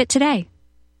 2, keep it today.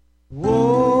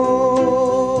 Oh,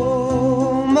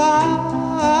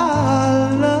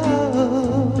 my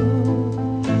love,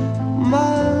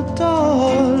 my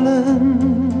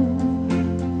darling,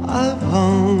 I've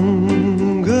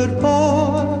hungered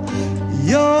for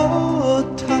your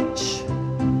touch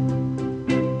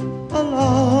a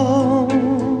long,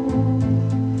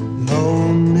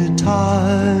 lonely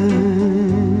time.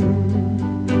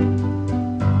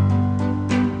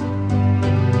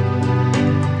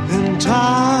 In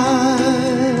time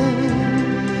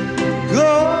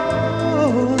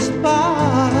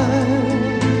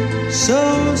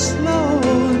so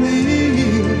slowly,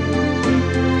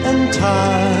 and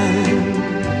time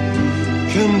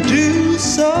can do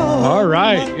so. All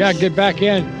right, yeah, get back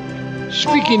in.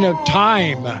 Speaking of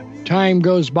time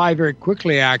goes by very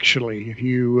quickly. Actually, if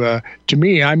you, to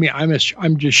me, I'm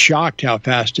just shocked how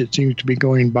fast it seems to be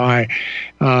going by.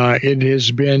 It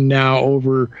has been now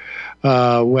over.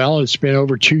 It's been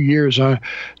over 2 years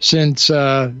since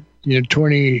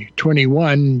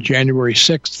 2021, January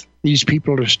 6th. These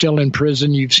people are still in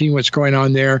prison. You've seen what's going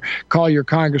on there. Call your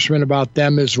congressman about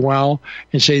them as well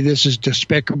and say this is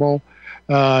despicable.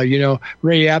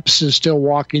 Ray Epps is still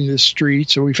walking the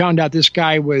streets. So we found out this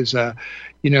guy was,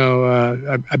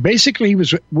 basically he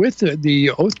was with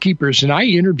the Oath Keepers, and I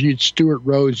interviewed Stuart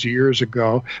Rhodes years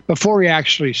ago before he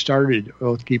actually started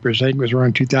Oath Keepers. I think it was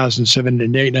around 2007 and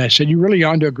 2008. And I said, you're really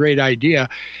onto a great idea,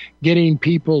 getting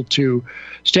people to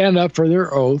stand up for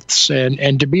their oaths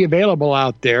and to be available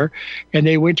out there. And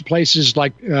they went to places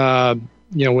like, where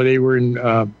they were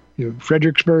in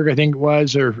Fredericksburg, I think it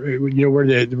was, or where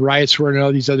the riots were, and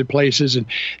all these other places, and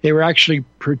they were actually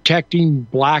protecting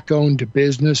black-owned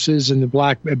businesses, and the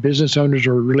black business owners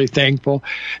were really thankful.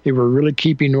 They were really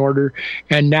keeping order.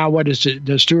 And now, what is it?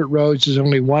 Stuart Rhodes is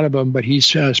only one of them, but he's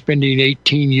spending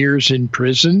 18 years in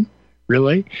prison.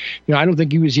 Really? I don't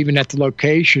think he was even at the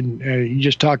location. He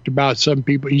just talked about some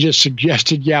people. He just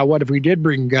suggested, what if we did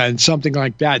bring guns, something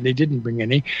like that, and they didn't bring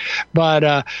any.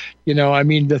 But,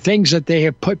 the things that they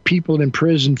have put people in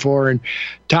prison for, and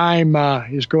time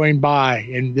is going by,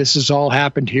 and this has all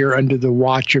happened here under the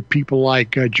watch of people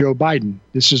like Joe Biden.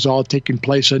 This is all taking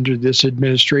place under this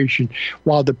administration,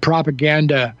 while the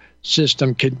propaganda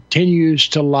system continues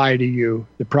to lie to you,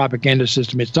 the propaganda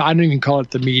system. It's not, I don't even call it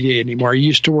the media anymore. I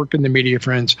used to work in the media,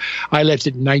 friends. I left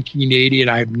it in 1980, and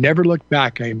I've never looked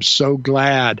back. I am so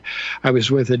glad I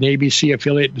was with an ABC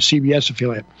affiliate and a CBS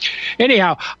affiliate.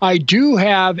 Anyhow, I do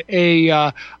have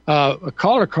a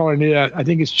caller calling in. I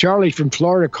think it's Charlie from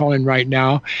Florida calling right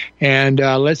now, and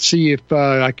let's see if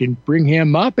I can bring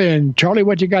him up. And Charlie,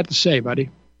 what you got to say,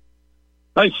 buddy?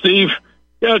 Hi, Steve.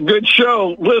 Yeah, good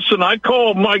show. Listen, I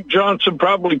call Mike Johnson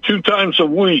probably 2 times a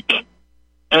week,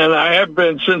 and I have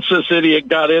been since this idiot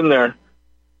got in there.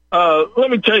 Let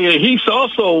me tell you, he's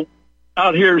also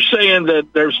out here saying that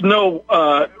there's no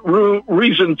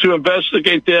reason to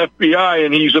investigate the FBI,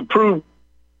 and he's approved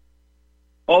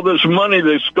all this money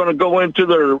that's going to go into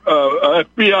their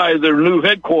FBI, their new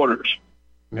headquarters.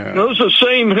 Yeah. You know, it's the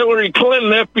same Hillary Clinton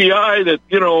FBI that,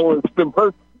 has been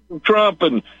persecuting Trump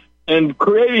and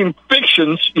creating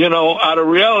fictions, out of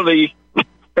reality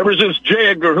ever since J.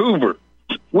 Edgar Hoover.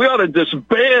 We ought to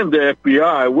disband the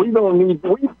FBI. We don't need,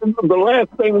 the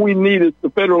last thing we need is the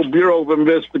Federal Bureau of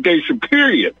Investigation,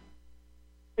 period.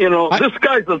 This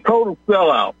guy's a total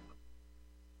sellout.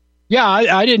 Yeah,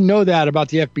 I didn't know that about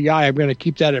the FBI. I'm going to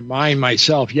keep that in mind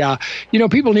myself. Yeah.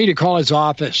 People need to call his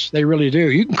office. They really do.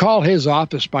 You can call his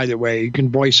office, by the way. You can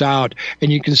voice out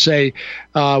and you can say,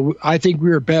 I think we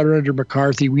were better under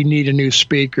McCarthy. We need a new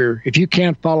speaker. If you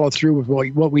can't follow through with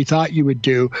what we thought you would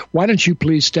do, why don't you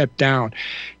please step down?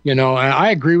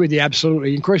 I agree with you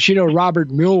absolutely. Of course,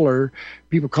 Robert Mueller,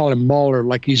 people call him Mueller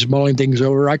like he's mulling things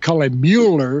over. I call him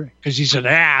Mueller because he's an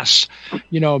ass.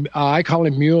 I call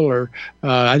him Mueller.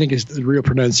 I think is the real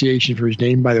pronunciation for his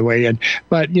name, by the way.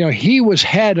 But he was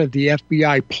head of the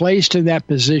FBI, placed in that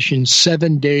position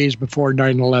 7 days before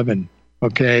 9/11.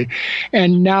 Okay.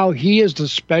 And now he is the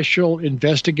special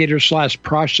investigator /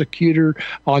 prosecutor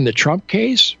on the Trump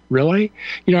case. Really?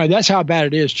 That's how bad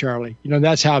it is, Charlie.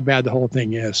 That's how bad the whole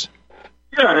thing is.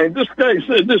 Yeah. And this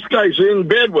guy's in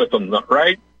bed with him,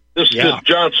 right? This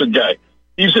Johnson guy.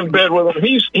 He's in bed with him.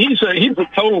 He's a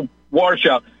total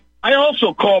washout. I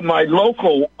also called my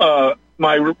local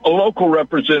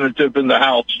representative in the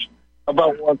House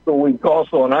about once a week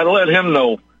also, and I let him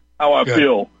know how I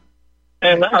feel.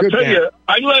 And I'll tell you,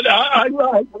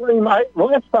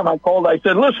 last time I called, I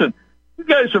said, listen, you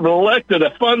guys have elected a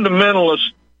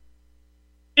fundamentalist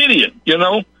idiot,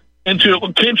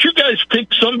 can't you guys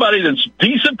pick somebody that's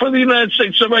decent for the United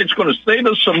States, somebody that's going to save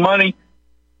us some money?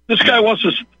 This guy wants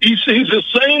to, he's the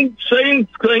same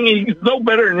thing. He's no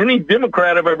better than any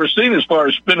Democrat I've ever seen as far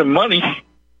as spending money.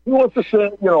 He wants to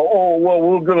say,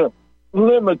 we're going to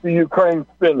limit the Ukraine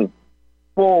spending.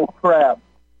 Bull crap.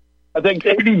 I think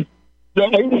 $80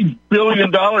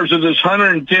 billion of this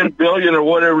 $110 billion or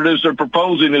whatever it is they're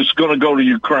proposing is going to go to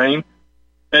Ukraine,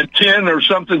 and 10 or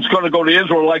something's going to go to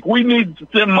Israel. Like, we need to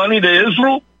send money to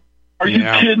Israel? Are you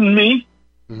kidding me?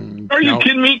 Are you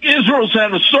kidding me? Israel's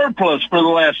had a surplus for the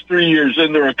last 3 years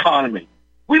in their economy.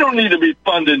 We don't need to be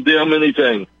funding them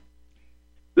anything.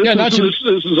 This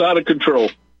is out of control.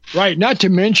 Right. Not to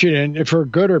mention, and for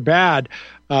good or bad,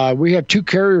 we have 2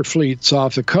 carrier fleets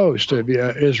off the coast of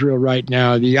Israel right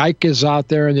now. The Ike is out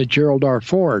there and the Gerald R.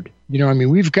 Ford.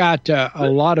 We've got a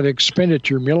lot of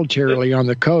expenditure militarily on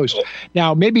the coast.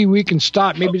 Now, maybe we can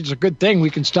stop. Maybe it's a good thing we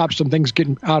can stop some things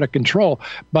getting out of control.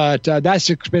 But that's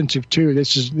expensive, too.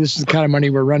 This is the kind of money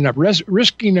we're running up,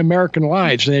 risking American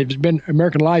lives. And there's been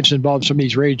American lives involved in some of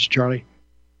these raids, Charlie.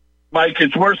 Mike,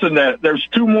 it's worse than that. There's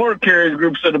 2 more carrier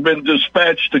groups that have been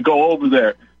dispatched to go over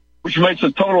there, which makes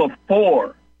a total of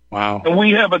 4. Wow. And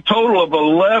we have a total of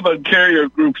 11 carrier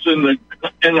groups in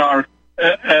our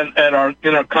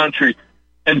country,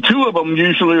 and 2 of them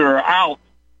usually are out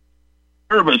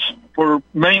service for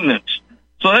maintenance.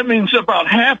 So that means about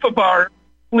half of our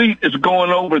fleet is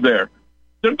going over there.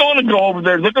 They're going to go over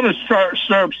there. They're going to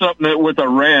start something with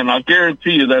Iran. I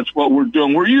guarantee you that's what we're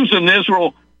doing. We're using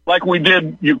Israel like we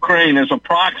did Ukraine as a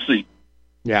proxy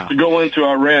to go into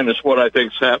Iran is what I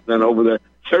think is happening over there.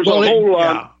 There's a whole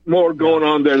lot more going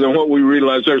on there than what we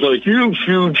realize. There's a huge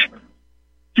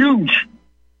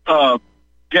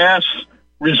gas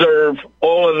reserve,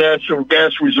 oil and natural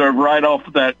gas reserve right off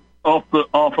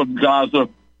of Gaza.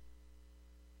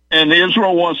 And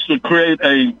Israel wants to create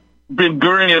a Ben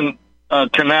Gurion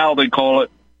canal, they call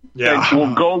it. That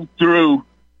will go through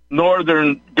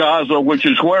northern Gaza, which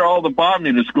is where all the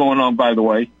bombing is going on, by the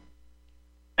way.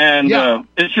 And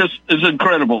it's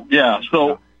incredible. Yeah.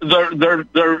 So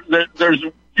there's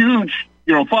huge,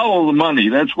 follow the money.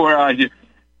 That's where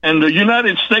and the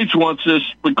United States wants this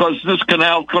because this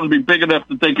canal is going to be big enough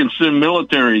that they can send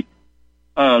military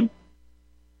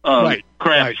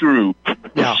craft through.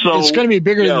 Yeah, so, it's going to be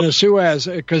bigger than the Suez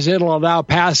because it'll allow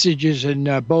passages in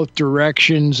both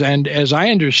directions. And as I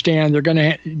understand, they're going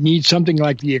to need something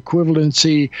like the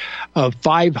equivalency of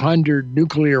 500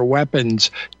 nuclear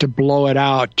weapons to blow it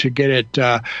out to get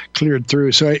it cleared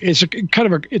through. So it's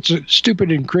it's a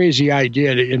stupid and crazy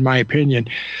idea, in my opinion.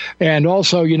 And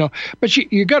also, but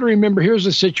you got to remember, here's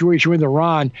the situation with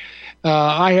Iran.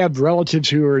 I have relatives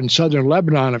who are in southern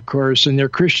Lebanon, of course, and they're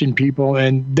Christian people,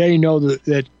 and they know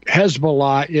that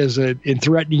Hezbollah is in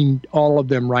threatening all of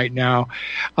them right now.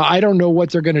 I don't know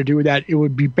what they're going to do with that. It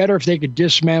would be better if they could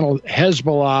dismantle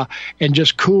Hezbollah and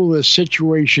just cool the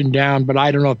situation down, but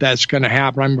I don't know if that's going to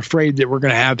happen. I'm afraid that we're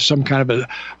going to have some kind of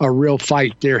a real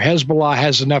fight there. Hezbollah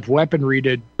has enough weaponry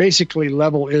to basically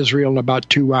level Israel in about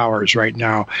 2 hours right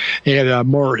now. They have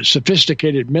more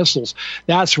sophisticated missiles.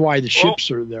 That's why the ships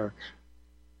are there.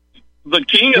 The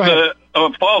king of the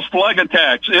false flag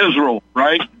attacks, Israel,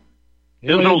 right?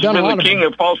 Israel's been the king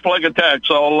of false flag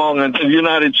attacks all along, and the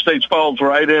United States falls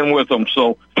right in with them.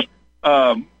 So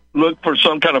look for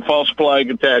some kind of false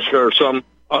flag attack or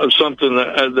something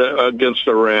against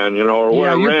Iran, or when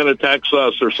Iran attacks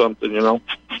us or something,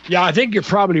 Yeah, I think you're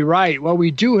probably right. Well, we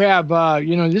do have,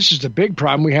 this is the big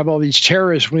problem. We have all these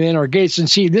terrorists within our gates. And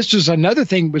see, this is another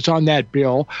thing that was on that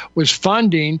bill, was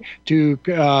funding to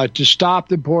stop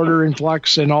the border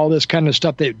influx and all this kind of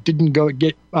stuff that didn't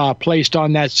get placed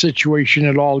on that situation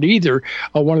at all either.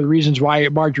 One of the reasons why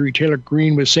Marjorie Taylor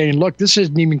Greene was saying, look, this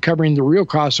isn't even covering the real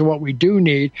cost of what we do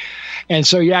need. And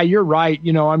so, yeah, you're right.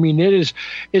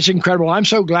 It's incredible. I'm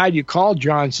so glad you called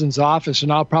Johnson's office,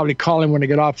 and I'll probably call him when I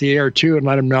get off the air too and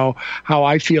let him know how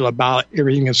I feel about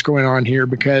everything that's going on here,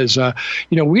 because I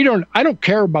don't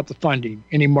care about the funding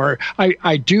anymore. I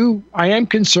am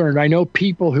concerned. I know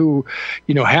people who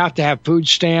have to have food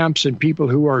stamps, and people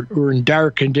who are in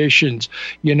dire conditions,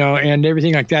 and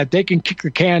everything like that. They can kick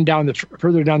the can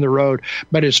further down the road.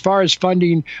 But as far as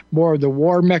funding more of the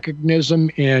war mechanism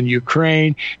in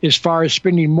Ukraine, as far as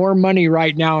spending more money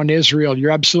right now in Israel,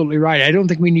 you're absolutely right. I don't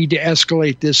think we need to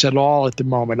escalate this at all at the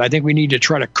moment. I think we need to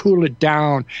try to cool it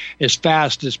down as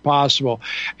fast as possible.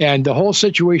 And the whole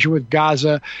situation with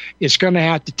Gaza, it's going to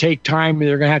have to take time.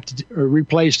 They're going to have to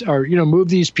replace or move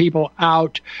these people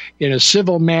out in a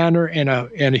civil manner and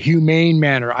a humane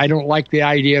manner. I don't like the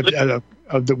idea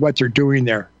of what they're doing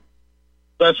there.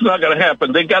 That's not going to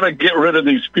happen. They got to get rid of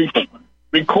these people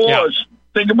because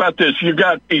think about this: you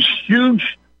got these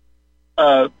huge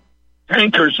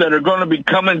tankers that are going to be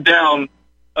coming down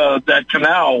that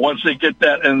canal once they get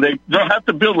that, and they'll have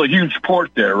to build a huge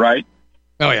port there, right?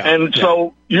 Oh yeah. And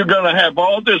so you're going to have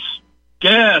all this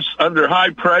gas under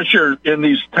high pressure in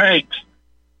these tanks,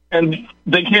 and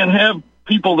they can't have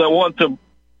people that want to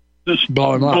just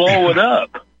blow it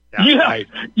up. Right.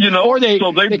 Or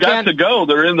they've got to go.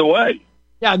 They're in the way.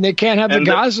 Yeah, and they can't have the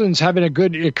Gazans having a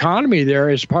good economy there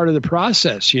as part of the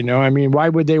process. Why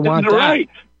would they want that? Right.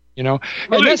 And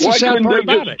that's the sad part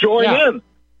about it. Join in.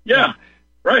 Yeah.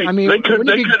 Right. They could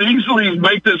easily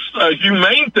make this a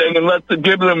humane thing and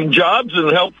give them jobs and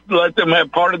let them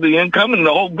have part of the income and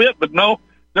the whole bit. But no,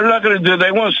 they're not going to do it.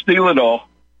 They want to steal it all.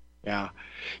 Yeah.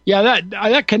 Yeah,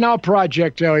 that canal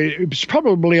project, it's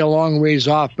probably a long ways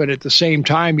off, but at the same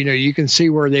time, you can see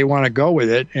where they want to go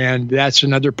with it, and that's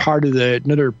another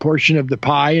portion of the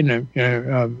pie and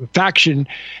a faction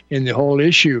in the whole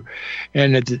issue.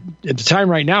 And at the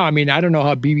time right now, I don't know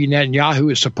how Bibi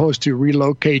Netanyahu is supposed to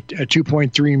relocate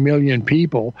 2.3 million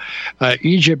people.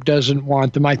 Egypt doesn't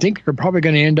want them. I think they're probably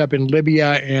going to end up in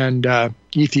Libya and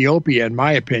Ethiopia, in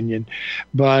my opinion.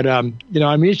 But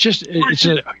it's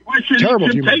a terrible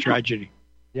human tragedy.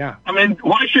 Yeah.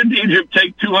 Why should Egypt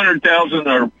take 200,000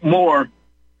 or more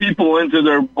people into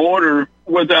their border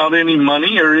without any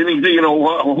money or anything?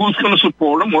 Who's going to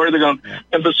support them? Where are they going? Yeah.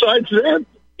 And besides that,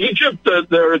 Egypt,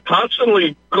 they're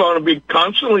constantly going to be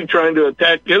trying to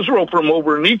attack Israel from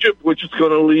over in Egypt, which is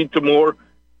going to lead to more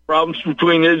problems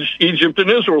between Egypt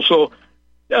and Israel. So,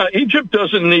 Egypt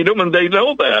doesn't need them, and they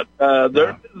know that.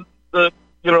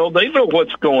 They know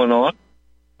what's going on.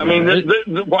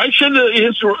 Why should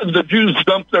the Jews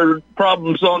dump their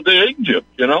problems onto Egypt?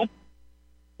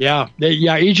 Yeah,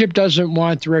 Egypt doesn't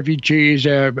want the refugees.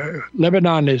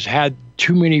 Lebanon has had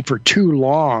too many for too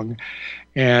long.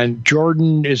 And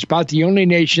Jordan is about the only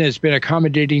nation that's been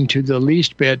accommodating to the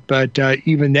least bit, but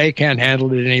even they can't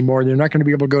handle it anymore. They're not going to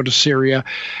be able to go to Syria,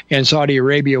 and Saudi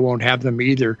Arabia won't have them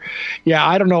either. Yeah,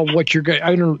 I don't know what you're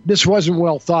going. This wasn't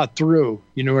well thought through.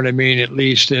 You know what I mean? At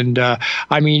least, and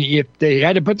if they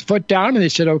had to put the foot down and they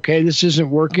said, "Okay, this isn't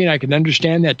working," I can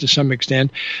understand that to some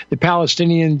extent. The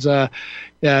Palestinians.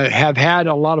 have had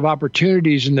a lot of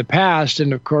opportunities in the past.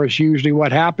 And of course, usually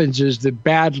what happens is the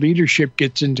bad leadership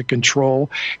gets into control,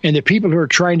 and the people who are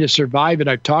trying to survive it,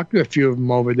 I've talked to a few of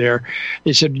them over there,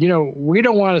 they said, we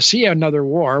don't want to see another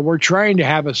war. We're trying to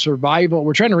have a survival.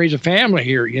 We're trying to raise a family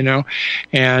here,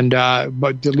 and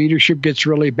but the leadership gets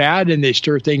really bad and they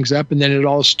stir things up, and then it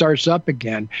all starts up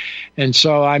again. And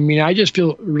so, I just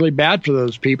feel really bad for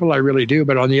those people. I really do.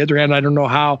 But on the other hand, I don't know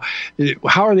how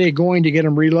are they going to get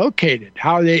them relocated?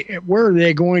 Where are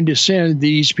they going to send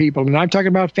these people? And I'm talking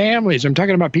about families. I'm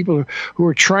talking about people who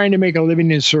are trying to make a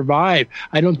living and survive.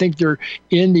 I don't think they're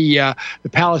in the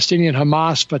Palestinian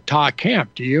Hamas Fatah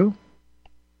camp. Do you?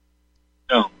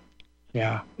 No.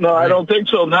 Yeah. No, I don't think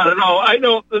so. Not at all. I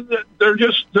don't.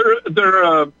 There's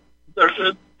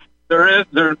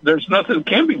nothing that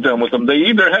can be done with them. They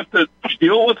either have to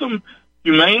deal with them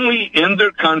humanely in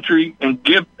their country and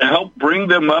help bring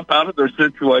them up out of their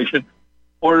situation,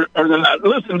 or they're not.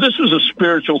 Listen, this is a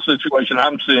spiritual situation.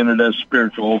 I'm seeing it as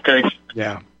spiritual, okay?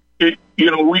 Yeah.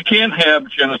 We can't have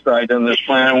genocide on this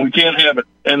planet. We can't have it.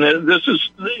 And this is,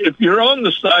 if you're on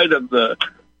the side of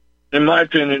in my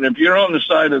opinion, if you're on the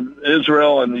side of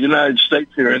Israel and the United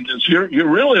States here in this, you're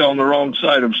really on the wrong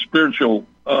side of the spiritual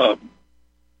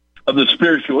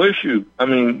issue.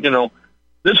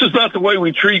 This is not the way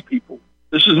we treat people.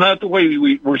 This is not the way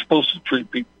we're supposed to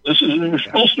treat people. We're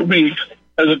supposed to be,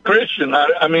 as a Christian,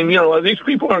 these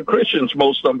people aren't Christians,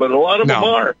 most of them, but a lot of them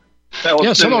are.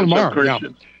 Yeah, some of them are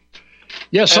Christians.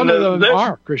 Yeah, some of them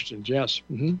are Christians, yes.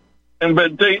 Mm-hmm.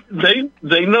 But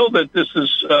they know that this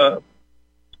is,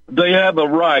 they have a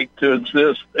right to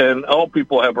exist, and all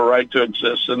people have a right to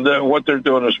exist, and what they're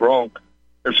doing is wrong.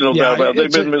 There's no doubt about it.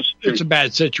 They've been mistreated. It's a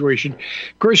bad situation.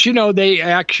 Of course, they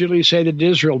actually say that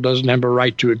Israel doesn't have a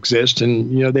right to exist.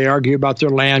 And, they argue about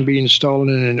their land being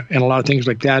stolen and a lot of things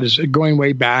like that is going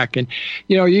way back. And,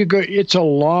 it's a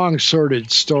long,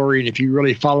 sordid story. And if you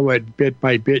really follow it bit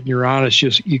by bit and you're honest,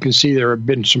 you can see there have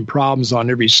been some problems on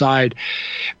every side.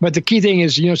 But the key thing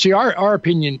is, our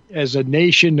opinion as a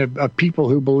nation of people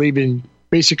who believe in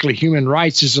basically human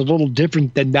rights is a little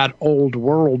different than that old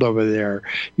world over there.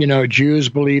 Jews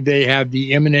believe they have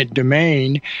the eminent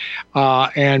domain,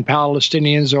 and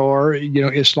Palestinians or,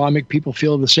 Islamic people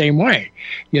feel the same way,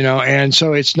 and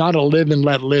so it's not a live and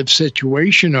let live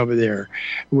situation over there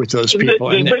with those people.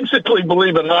 They basically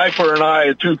believe an eye for an eye,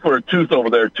 a tooth for a tooth over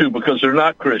there too, because they're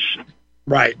not Christian.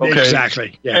 Right. Okay?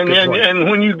 Exactly. Yeah, and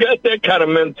when you get that kind of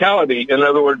mentality, in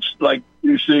other words, like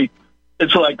you see,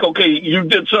 it's like, okay, you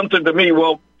did something to me.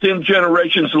 Well, 10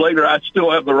 generations later, I still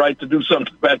have the right to do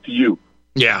something back to you.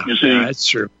 Yeah, you see, that's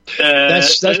true.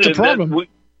 That's the problem.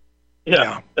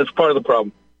 That's part of the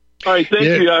problem. All right, thank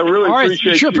you. I really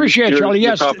appreciate Charlie.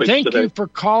 Yes, thank today. You for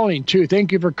calling too.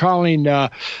 Thank you for calling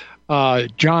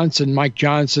Mike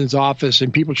Johnson's office,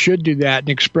 and people should do that and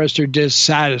express their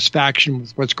dissatisfaction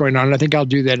with what's going on. And I think I'll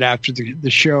do that after the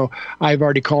show. I've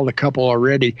already called a couple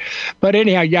already. But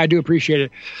anyhow, I do appreciate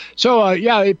it. So,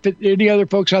 if any other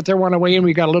folks out there want to weigh in,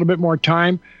 we got a little bit more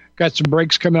time. Got some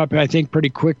breaks coming up, I think, pretty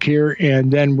quick here,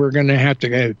 and then we're going to have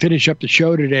to finish up the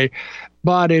show today.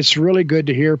 But it's really good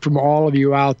to hear from all of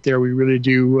you out there. We really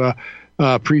do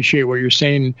appreciate what you're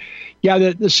saying.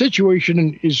 Yeah, the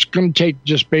situation is going to take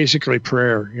just basically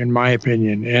prayer, in my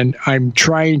opinion. And I'm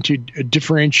trying to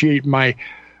differentiate my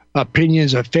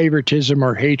opinions of favoritism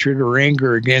or hatred or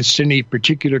anger against any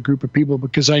particular group of people,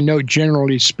 because I know,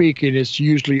 generally speaking, it's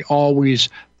usually always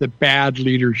the bad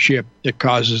leadership that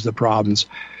causes the problems.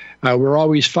 We're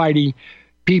always fighting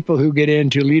people who get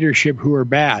into leadership who are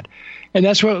bad. And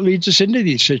that's what leads us into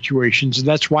these situations. And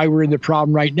that's why we're in the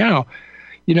problem right now.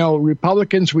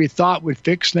 Republicans, we thought, would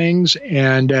fix things.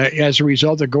 And as a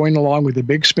result, they're going along with the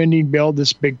big spending bill,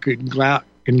 this big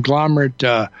conglomerate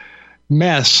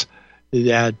mess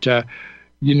that,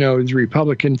 the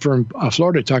Republican from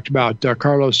Florida talked about,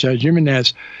 Carlos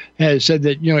Jimenez, has said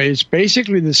that, it's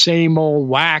basically the same old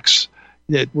wax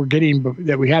that we're getting,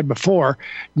 that we had before.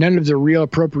 None of the real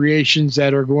appropriations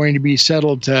that are going to be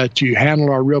settled to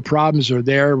handle our real problems are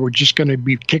there. We're just going to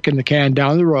be kicking the can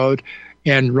down the road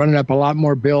and running up a lot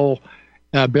more bills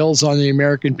on the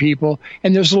American people.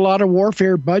 And there's a lot of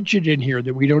warfare budget in here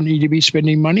that we don't need to be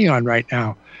spending money on right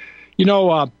now.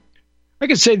 I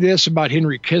could say this about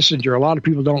Henry Kissinger. A lot of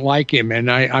people don't like him, and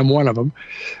I'm one of them.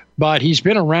 But he's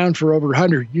been around for over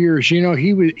 100 years.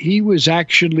 He was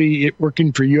actually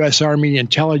working for U.S. Army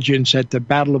intelligence at the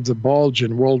Battle of the Bulge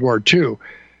in World War II.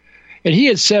 And he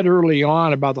had said early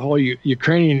on about the whole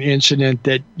Ukrainian incident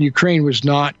that Ukraine was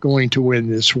not going to win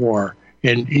this war.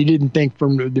 And he didn't think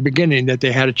from the beginning that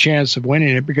they had a chance of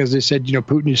winning it, because they said,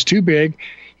 Putin is too big.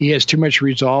 He has too much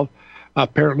resolve.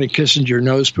 Apparently, Kissinger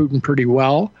knows Putin pretty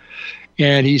well,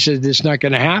 and he said this is not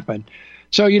going to happen.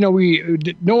 So,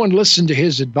 no one listened to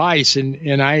his advice,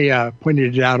 and I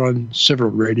pointed it out on several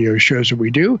radio shows that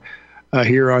we do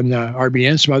here on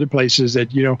RBN, some other places that,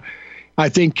 I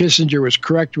think Kissinger was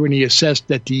correct when he assessed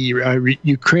that the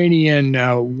Ukrainian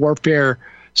warfare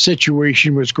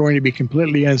situation was going to be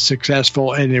completely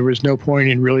unsuccessful, and there was no point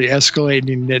in really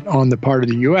escalating it on the part of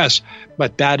the U.S.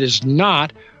 But that is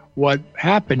not what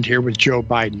happened here with Joe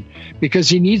Biden, because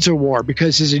he needs a war,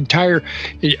 because his entire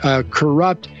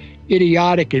corrupt,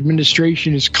 idiotic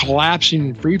administration is collapsing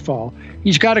in free fall.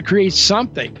 He's got to create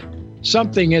something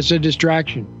as a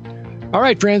distraction. All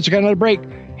right, friends, we got another break.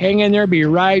 Hang in there. Be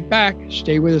right back.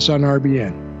 Stay with us on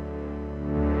RBN.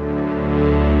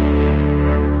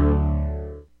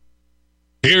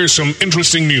 Here's some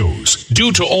interesting news.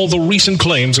 Due to all the recent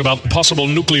claims about possible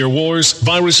nuclear wars,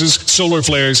 viruses, solar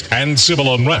flares, and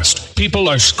civil unrest, people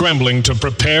are scrambling to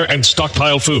prepare and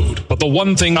stockpile food. But the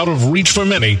one thing out of reach for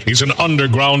many is an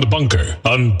underground bunker.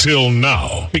 Until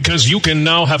now. Because you can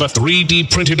now have a 3D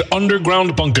printed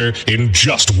underground bunker in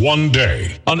just one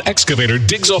day. An excavator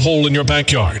digs a hole in your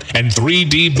backyard, and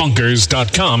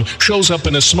 3dbunkers.com shows up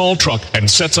in a small truck and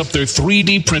sets up their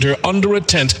 3D printer under a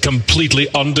tent completely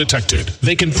undetected.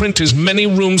 They can print as many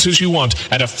rooms as you want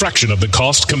at a fraction of the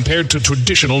cost compared to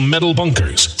traditional metal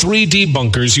bunkers. 3D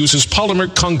Bunkers uses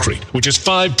polymer concrete, which is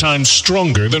 5 times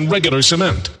stronger than regular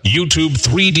cement. YouTube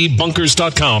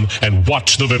 3dbunkers.com and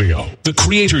watch the video. The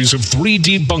creators of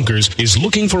 3D Bunkers is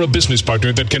looking for a business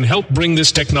partner that can help bring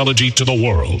this technology to the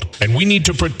world. And we need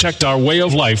to protect our way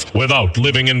of life without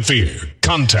living in fear.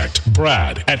 Contact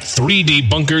Brad at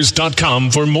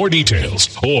 3dbunkers.com for more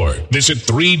details, or visit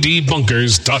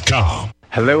 3dbunkers.com.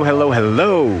 Hello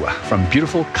from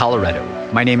beautiful Colorado.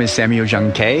 My name is Samuel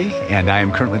Jung Kei, and I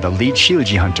am currently the lead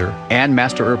Shilajit hunter and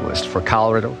master herbalist for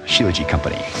Colorado Shilajit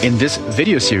Company. In this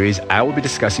video series, I will be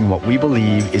discussing what we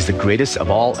believe is the greatest of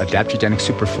all adaptogenic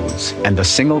superfoods and the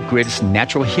single greatest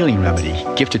natural healing remedy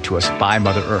gifted to us by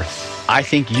Mother Earth. I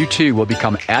think you too will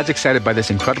become as excited by this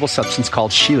incredible substance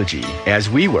called Shilajit as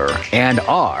we were and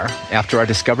are after our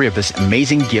discovery of this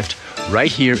amazing gift right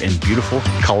here in beautiful,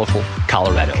 colorful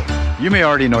Colorado. You may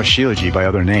already know Shilajit by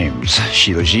other names: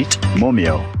 Shilajit,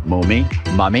 Momio, Momi,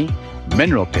 Mami,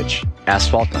 Mineral Pitch,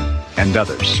 Asphaltum, and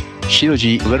others.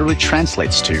 Shilajit literally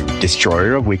translates to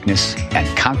destroyer of weakness and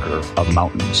conqueror of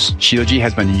mountains. Shilajit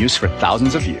has been in use for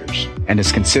thousands of years and is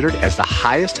considered as the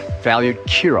highest valued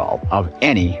cure-all of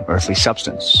any earthly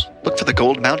substance. Look for the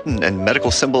gold mountain and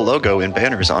medical symbol logo in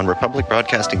banners on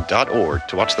republicbroadcasting.org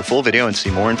to watch the full video and see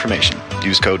more information.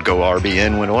 Use code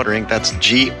GORBN when ordering. That's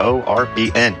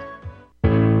GORBN.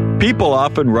 People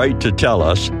often write to tell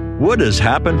us what has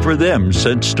happened for them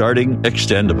since starting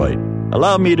Extendivite.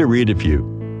 Allow me to read a few.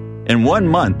 In 1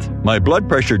 month, my blood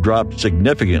pressure dropped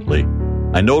significantly.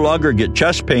 I no longer get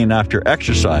chest pain after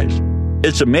exercise.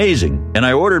 It's amazing, and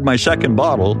I ordered my second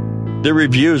bottle. The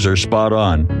reviews are spot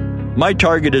on. My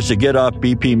target is to get off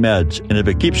BP meds, and if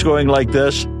it keeps going like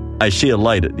this, I see a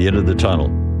light at the end of the tunnel.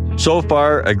 So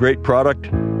far, a great product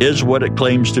is what it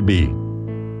claims to be.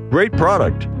 Great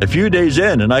product. A few days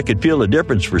in, and I could feel a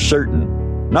difference for certain.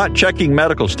 Not checking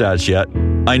medical stats yet.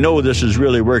 I know this is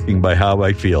really working by how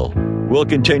I feel. We'll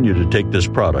continue to take this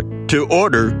product. To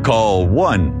order, call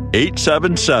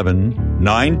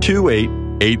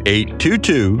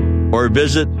 1-877-928-8822 or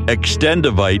visit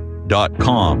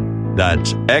extendivite.com.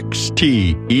 That's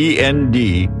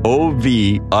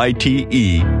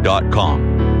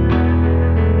XTENDOVITE.com.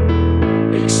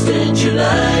 Extend your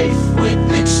life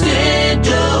with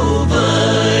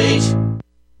Extendovite.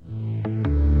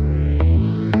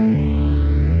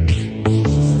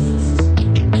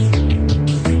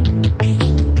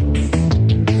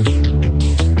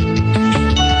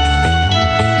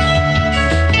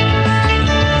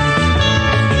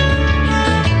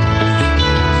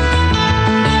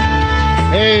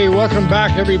 Hey, welcome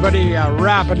back, everybody.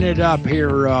 Wrapping it up here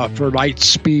for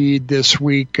Lightspeed this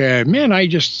week. Man,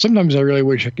 sometimes I really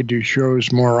wish I could do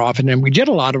shows more often. And we did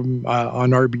a lot of them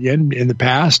on RBN in the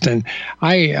past. And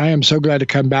I am so glad to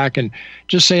come back and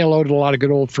just say hello to a lot of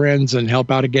good old friends and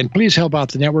help out again. Please help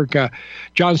out the network.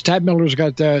 John Stadtmiller's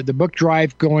got the book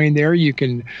drive going there. You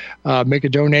can make a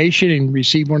donation and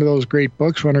receive one of those great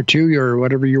books, 1 or 2 or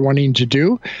whatever you're wanting to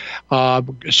do.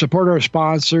 Support our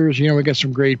sponsors. We got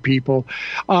some great people.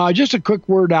 Just a quick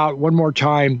word out one more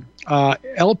time.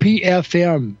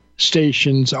 LPFM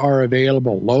stations are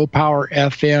available. Low power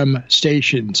FM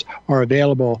stations are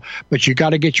available, but you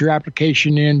got to get your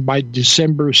application in by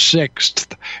December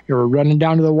 6th. You're running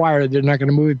down to the wire. They're not going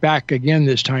to move it back again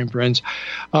this time, friends.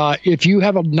 If you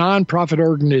have a nonprofit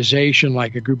organization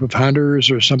like a group of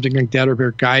hunters or something like that, or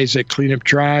they're guys that clean up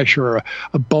trash or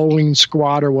a bowling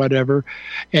squad or whatever,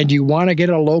 and you want to get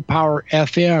a low power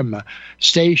FM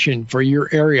station for your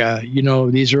area, you know,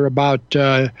 these are about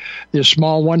they're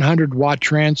small 100-watt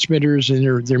transmitters,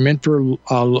 and they're meant for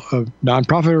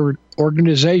nonprofit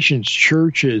organizations,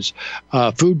 churches,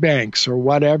 food banks, or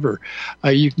whatever.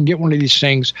 You can get one of these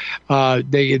things.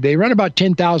 They run about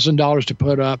 $10,000 to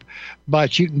put up,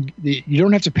 but you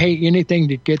don't have to pay anything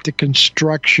to get the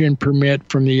construction permit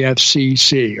from the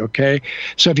FCC. Okay,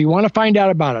 so if you want to find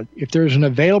out about it, if there's an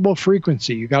available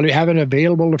frequency, you got to have an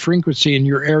available frequency in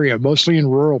your area, mostly in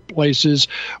rural places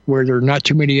where there are not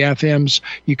too many FMs.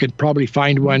 You could probably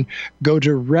find one. Go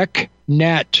to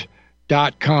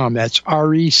recnet.com. That's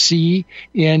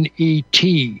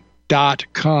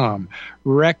RECNET.com.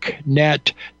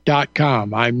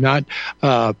 recnet.com. I'm not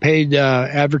a paid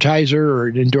advertiser or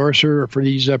an endorser for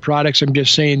these products. I'm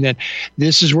just saying that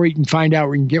this is where you can find out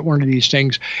where you can get one of these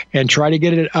things and try to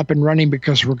get it up and running,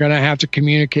 because we're going to have to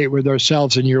communicate with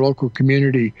ourselves in your local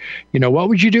community. You know, what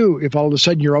would you do if all of a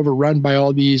sudden you're overrun by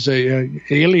all these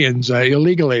aliens,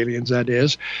 illegal aliens, that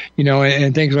is, you know,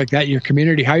 and things like that in your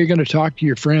community? How are you going to talk to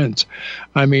your friends?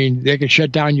 I mean, they can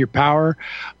shut down your power.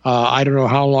 I don't know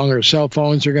how long our cell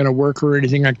phones are going to work or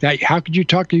anything like that. How could you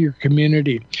talk to your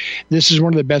community? This is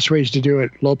one of the best ways to do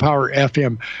it. Low power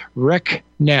FM.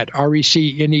 RecNet,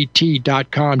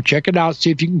 RECNET.com. Check it out. See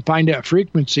if you can find that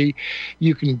frequency.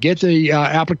 You can get the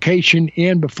application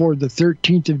in before the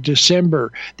 13th of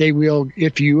December. They will,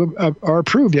 if you are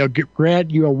approved, they'll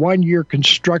grant you a 1-year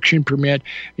construction permit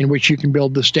in which you can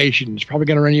build the station. It's probably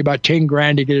going to run you about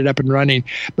 $10,000 to get it up and running,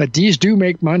 but these do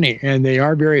make money and they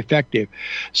are very effective.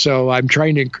 So I'm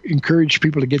trying to encourage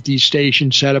people to get these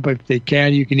stations set up if they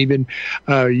can. You can even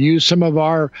use some of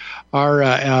our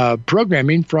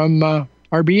programming from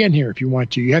RBN here if you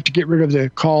want to. You have to get rid of the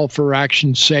call for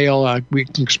action sale. We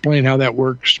can explain how that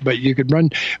works, but you could run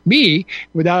me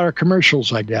without our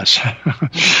commercials, I guess.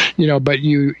 You know, but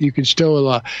you can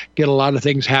still get a lot of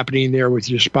things happening there with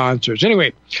your sponsors.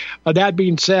 Anyway, that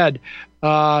being said,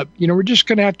 you know, we're just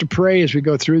going to have to pray as we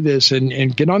go through this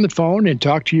and get on the phone and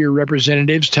talk to your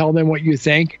representatives. Tell them what you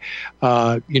think.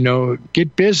 You know,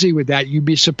 get busy with that. You'd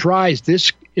be surprised.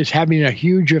 This is having a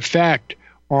huge effect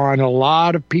on a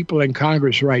lot of people in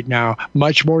Congress right now,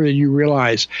 much more than you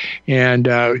realize. And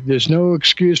there's no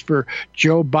excuse for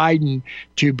Joe Biden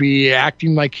to be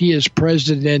acting like he is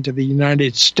president of the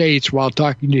United States while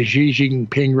talking to Xi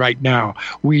Jinping right now.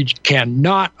 We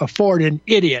cannot afford an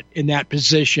idiot in that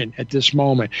position at this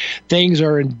moment. Things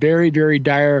are in very, very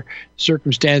dire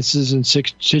circumstances and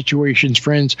situations,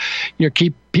 friends. You know,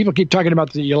 people keep talking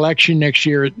about the election next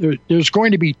year. There's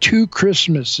going to be 2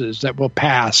 Christmases that will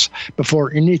pass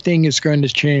before anything is going to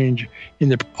change in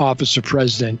the office of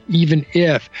president, even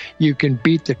if you can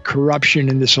beat the corruption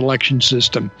in this election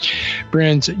system.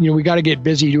 Friends, you know, we got to get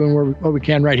busy doing what we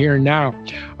can right here and now.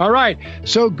 All right.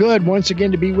 So good once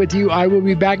again to be with you. I will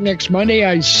be back next Monday.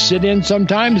 I sit in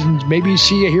sometimes and maybe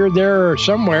see you here, there, or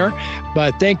somewhere.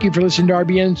 But thank you for listening to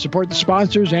RBN. Support the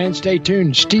sponsors and stay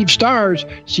tuned. Steve Stars.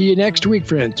 See you next week,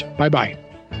 friends. Bye-bye.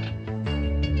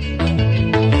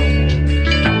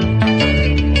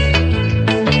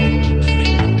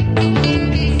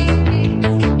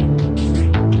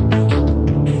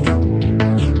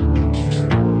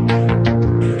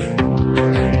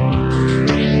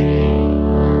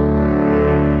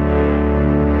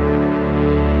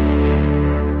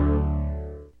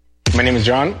 My name is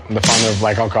John. I'm the founder of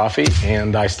Blackout Coffee,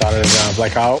 and I started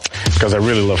Blackout because I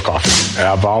really love coffee.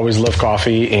 I've always loved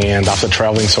coffee, and after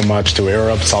traveling so much to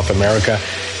Europe, South America,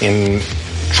 and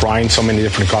trying so many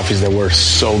different coffees that were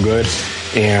so good,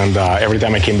 and every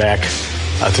time I came back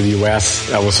to the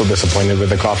U.S., I was so disappointed with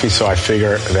the coffee, so I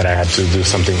figured that I had to do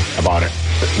something about it.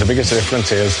 The biggest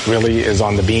difference is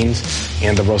on the beans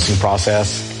and the roasting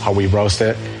process, how we roast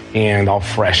it, and how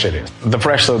fresh it is. The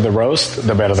fresher the roast,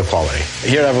 the better the quality.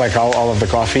 Here I have like all of the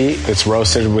coffee. It's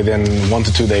roasted within 1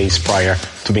 to 2 days prior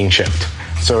to being shipped.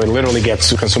 So it literally gets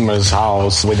to consumer's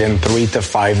house within 3 to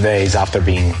 5 days after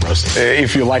being roasted.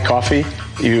 If you like coffee,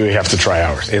 you have to try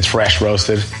ours. It's fresh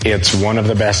roasted. It's one of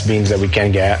the best beans that we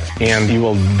can get, and you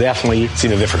will definitely see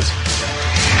the difference.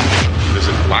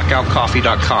 Visit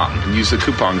blackoutcoffee.com and use the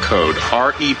coupon code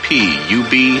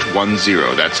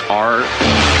REPUB10. That's REPUB10.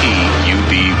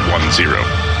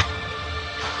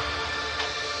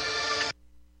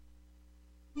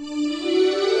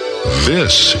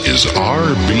 This is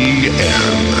RBN,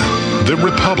 the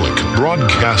Republic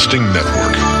Broadcasting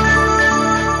Network.